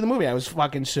went to see the movie. I was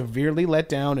fucking severely let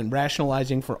down and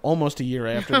rationalizing for almost a year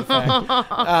after the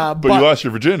fact. But you lost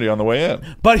your virginity on the way in.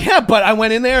 But I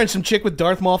went in there, and some chick with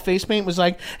Darth Maul face paint was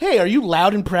like, hey, are you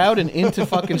loud and proud and into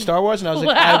fucking Star Wars? And I was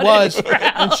like, I was.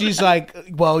 And she's like,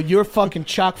 well, you're fucking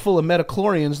chock full of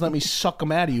metachlorians. Let me suck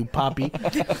them out of you, Poppy.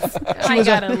 I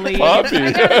gotta leave.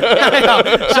 Poppy.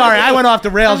 Sorry, I went off the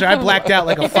rails there. I blacked out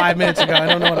like 5 minutes ago. I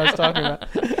don't know what I was talking about.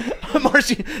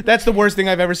 Marcy, that's the worst thing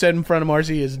I've ever said in front of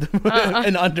Marcy is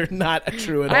not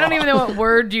true at all. I don't even know what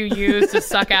word you used to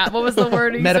suck out. What was the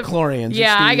word? Metachlorians.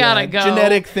 Yeah, I gotta go.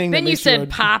 Genetic thing. Then you said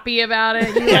Poppy about it.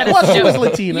 You she was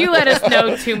Latina. You let us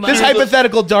know too much. This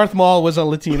hypothetical Darth Maul was a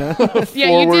Latina.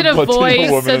 Yeah, you did a Latina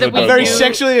voice so that we A very knew.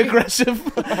 sexually aggressive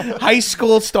high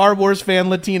school Star Wars fan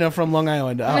Latina from Long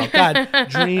Island. Oh, God.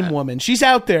 Dream woman. She's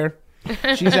out there.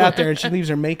 She's out there and she leaves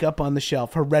her makeup on the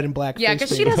shelf, her red and black Yeah, face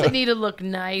because she paint. doesn't need to look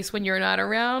nice when you're not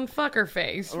around. Fuck her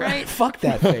face, right? Fuck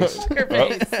that face. Her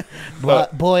face.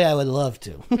 Boy, I would love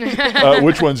to.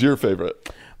 Which one's your favorite?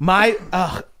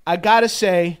 I gotta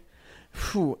say,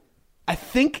 I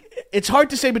think it's hard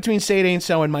to say between Say It Ain't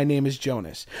So and My Name Is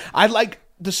Jonas. I like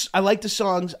the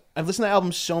songs. I've listened to the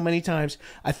album so many times.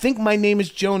 I think My Name Is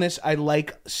Jonas I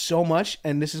like so much,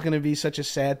 and this is going to be such a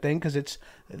sad thing because it's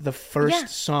the first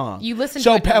song. You listen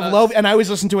so to it the most. and I always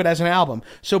listen to it as an album.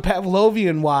 So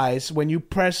Pavlovian wise, when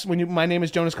My Name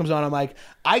Is Jonas comes on, I'm like,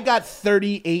 I got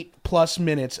 38 plus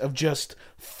minutes of just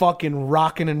fucking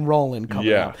rocking and rolling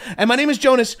coming up. And My Name Is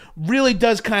Jonas really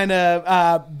does kind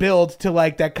of build to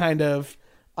like that kind of.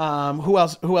 Who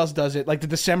else does it? Like the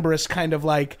Decemberist kind of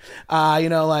like,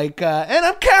 and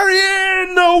I'm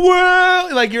carrying the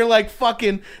world. Like you're like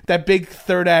fucking that big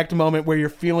third act moment where you're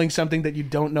feeling something that you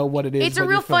don't know what it is. It's a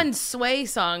real fun sway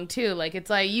song too. Like it's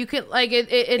like you could like it.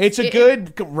 It's a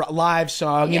good live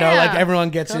song. You know, like everyone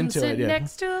gets Come into sit it. Yeah.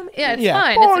 next to him. Yeah, it's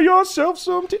fun. Pour yourself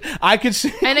some tea. I could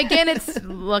see. And again, it's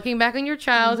looking back on your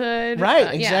childhood.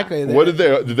 Right. Exactly. What did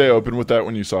they open with that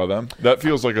when you saw them? That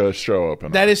feels like a show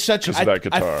opener. That is such a that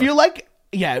guitar. I feel like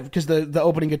because the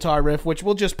opening guitar riff, which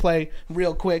we'll just play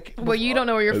real quick. Well, you don't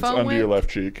know where your It's phone under went. your left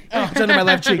cheek. Oh, it's under my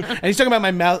left cheek, and he's talking about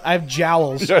my mouth. I have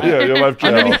jowls. Yeah, your left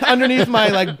jowl. underneath my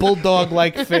like bulldog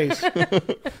like face.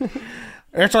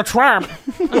 It's a trap.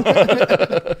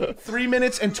 3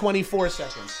 minutes and 24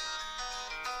 seconds.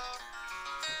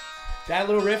 That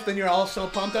little riff, then you're all so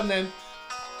pumped up, and then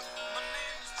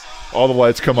All the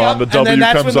lights come on. The and W then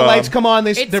that's comes when the on. lights come on.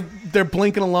 It's- They're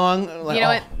blinking along. Like, You know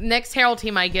what? Next Herald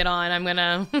team I get on, I'm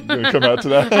gonna. You gonna come out to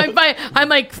that? I'm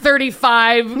like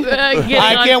 35.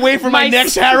 I can't wait for my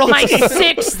next Herald My team.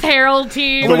 sixth Herald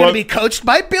team. We're going to be coached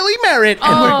by Billy Merritt,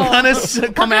 and we're going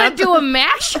to come I'm out. gonna do a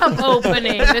mashup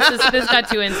opening. This got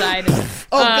too inside.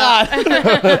 Oh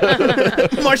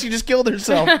God! Marcy just killed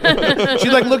herself. She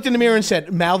like looked in the mirror and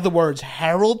said, "Mouth the words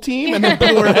Herald team," and then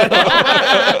blew her head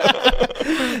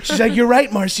off. She's like, "You're right,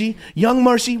 Marcy. Young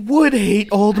Marcy would hate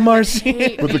old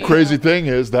Marcy." But the crazy thing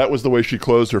is, that was the way she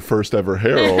closed her first ever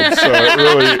Herald. So it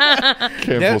really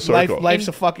came full circle. Life's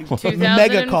a fucking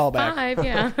mega callback.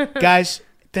 Yeah. Guys,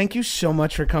 thank you so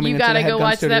much for coming. You into gotta the go Headgum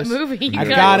watch Studios. that movie. You I gotta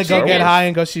gotta watch go it. get high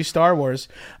and go see Star Wars.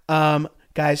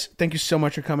 Guys, thank you so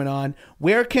much for coming on.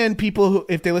 Where can people who,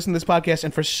 if they listen to this podcast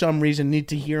and for some reason need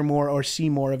to hear more or see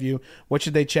more of you, what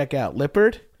should they check out?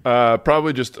 Lippert?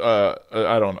 Probably just I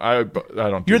don't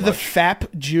do You're the much. FAP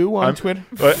Jew on Twitter?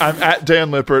 I'm at Dan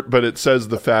Lippert, but it says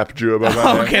the FAP Jew above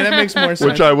my name. Okay, that makes more sense.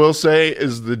 Which I will say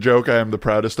is the joke I am the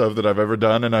proudest of that I've ever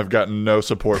done, and I've gotten no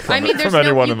support from, I mean, there's from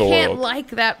anyone you in the can't world. like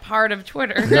that part of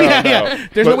Twitter. yeah.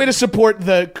 There's no But- way to support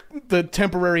the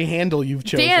temporary handle you've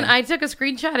chosen. Dan, I took a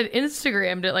screenshot and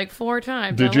Instagrammed it like 4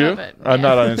 times. Did I you? love it. I'm Yeah.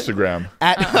 not on Instagram.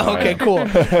 Okay, cool.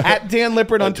 At Dan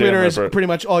Lippert on At Dan Twitter is Lippert. pretty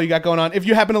much all you got going on. If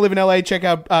you happen to live in LA, check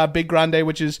out Big Grande,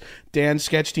 which is Dan's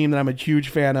sketch team that I'm a huge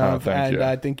fan of, thank and you.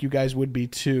 I think you guys would be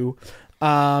too.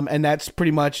 And that's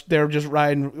pretty much they're just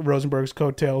riding Rosenberg's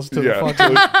coattails to the Yeah,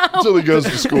 fucking. until he goes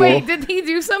to school. Wait, did he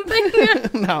do something?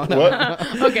 No.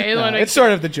 What? Okay, It's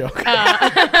sort of the joke.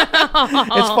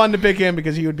 It's fun to pick him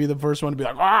because he would be the first one to be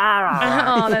like,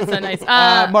 "Ah." Oh, that's so nice.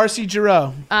 Marcy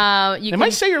Jarreau. You Am can, I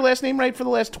say your last name right for the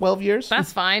last 12 years?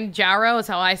 that's fine. Jarreau is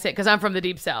how I say it because I'm from the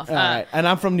deep south. All right. And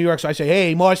I'm from New York, so I say,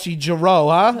 hey, Marcy Jarreau,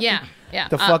 huh? Yeah. Yeah.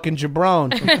 The fucking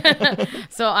jabron.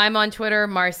 So I'm on Twitter,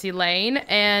 Marcy Lane.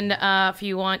 And if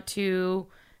you want to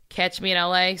catch me in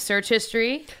LA, search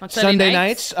history on Sunday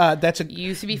nights. That's a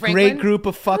Used to be great Franklin. group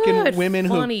of fucking Good, women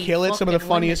who funny kill it. Some of the fucking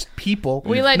funniest people.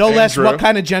 We let no Drew- less Drew. what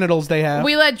kind of genitals they have.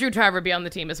 We let Drew Tarver be on the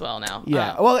team as well now.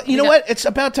 yeah. Well, you know what? It's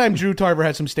about time Drew Tarver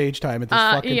had some stage time at this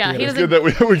fucking yeah, he theater. doesn't-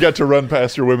 Good that we got to run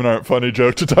past your women aren't funny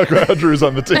joke to talk about how Drew's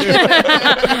on the team.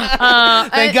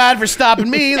 Thank God for stopping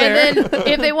me there. And then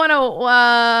if they want to,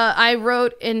 I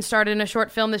wrote and started in a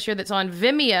short film this year that's on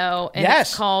Vimeo, and Yes.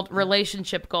 it's called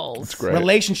Relationship Goals. Great.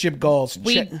 Relationship goals.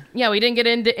 We didn't get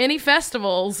into any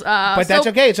festivals, but that's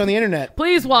okay. It's on the internet.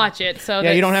 Please watch it. So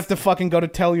Yeah, you don't have to fucking go to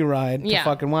Telluride to Yeah.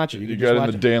 fucking watch it. You can got just in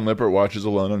watch the it. Dan Lippert Watches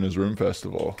Alone on His Room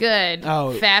festival. Good.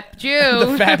 Oh. Fap Jew.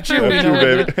 The Fab Jew. Thank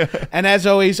you, baby. And as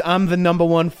always, I'm the number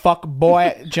one fuck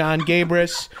boy, John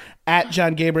Gabris, at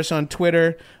John Gabris on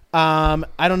Twitter.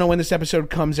 I don't know when this episode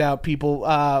comes out, people.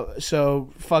 So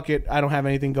fuck it. I don't have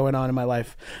anything going on in my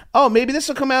life. Oh, maybe this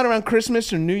will come out around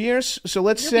Christmas or New Year's. So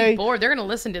let's say bored. They're gonna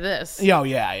listen to this. Oh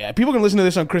yeah. People can listen to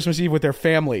this on Christmas Eve with their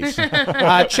families.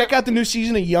 Check out the new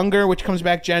season of Younger, which comes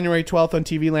back January 12th on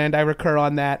TV Land. I recur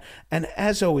on that. And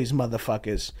as always,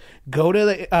 motherfuckers, go to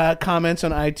the comments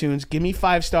on iTunes, give me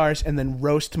 5 stars, and then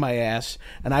roast my ass,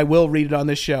 and I will read it on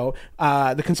this show.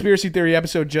 The conspiracy theory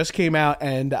episode just came out,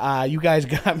 and you guys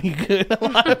got me good. A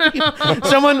lot of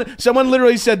people. Someone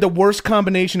literally said the worst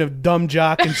combination of dumb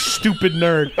jock and stupid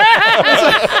nerd.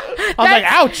 I was like,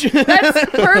 ouch.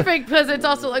 That's perfect because it's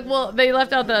also like, well, they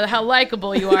left out the how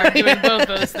likable you are doing both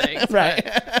those things. Right.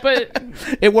 But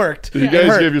it worked. You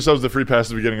guys gave yourselves the free pass at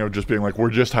the beginning of just being like, we're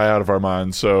just high out of our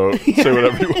minds, so say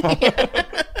whatever you want.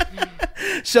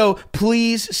 So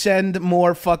please send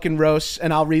more fucking roasts,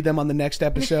 and I'll read them on the next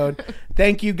episode.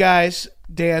 Thank you guys,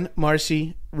 Dan,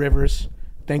 Marcy, Rivers.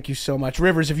 Thank you so much.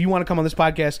 Rivers, if you want to come on this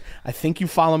podcast, I think you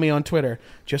follow me on Twitter.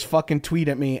 Just fucking tweet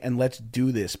at me and let's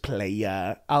do this,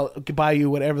 playa. I'll buy you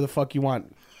whatever the fuck you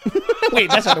want. Wait,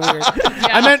 that's not weird.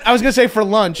 Yeah. I was going to say for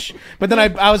lunch, but then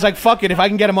I was like, fuck it. If I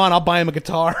can get him on, I'll buy him a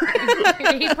guitar.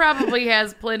 He probably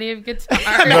has plenty of guitars.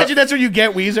 Imagine that's what you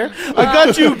get, Weezer. I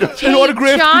got you an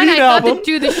autographed John, Queen I album. got to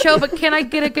do the show, but can I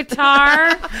get a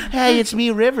guitar? Hey, it's me,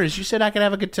 Rivers. You said I could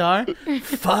have a guitar?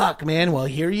 Fuck, man. Well,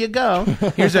 here you go.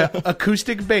 Here's a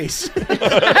acoustic bass. All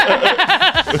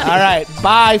right.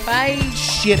 Bye. Bye.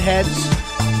 Shitheads.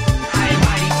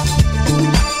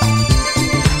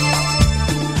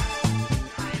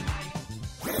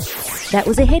 That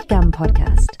was a HeadGum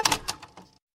podcast.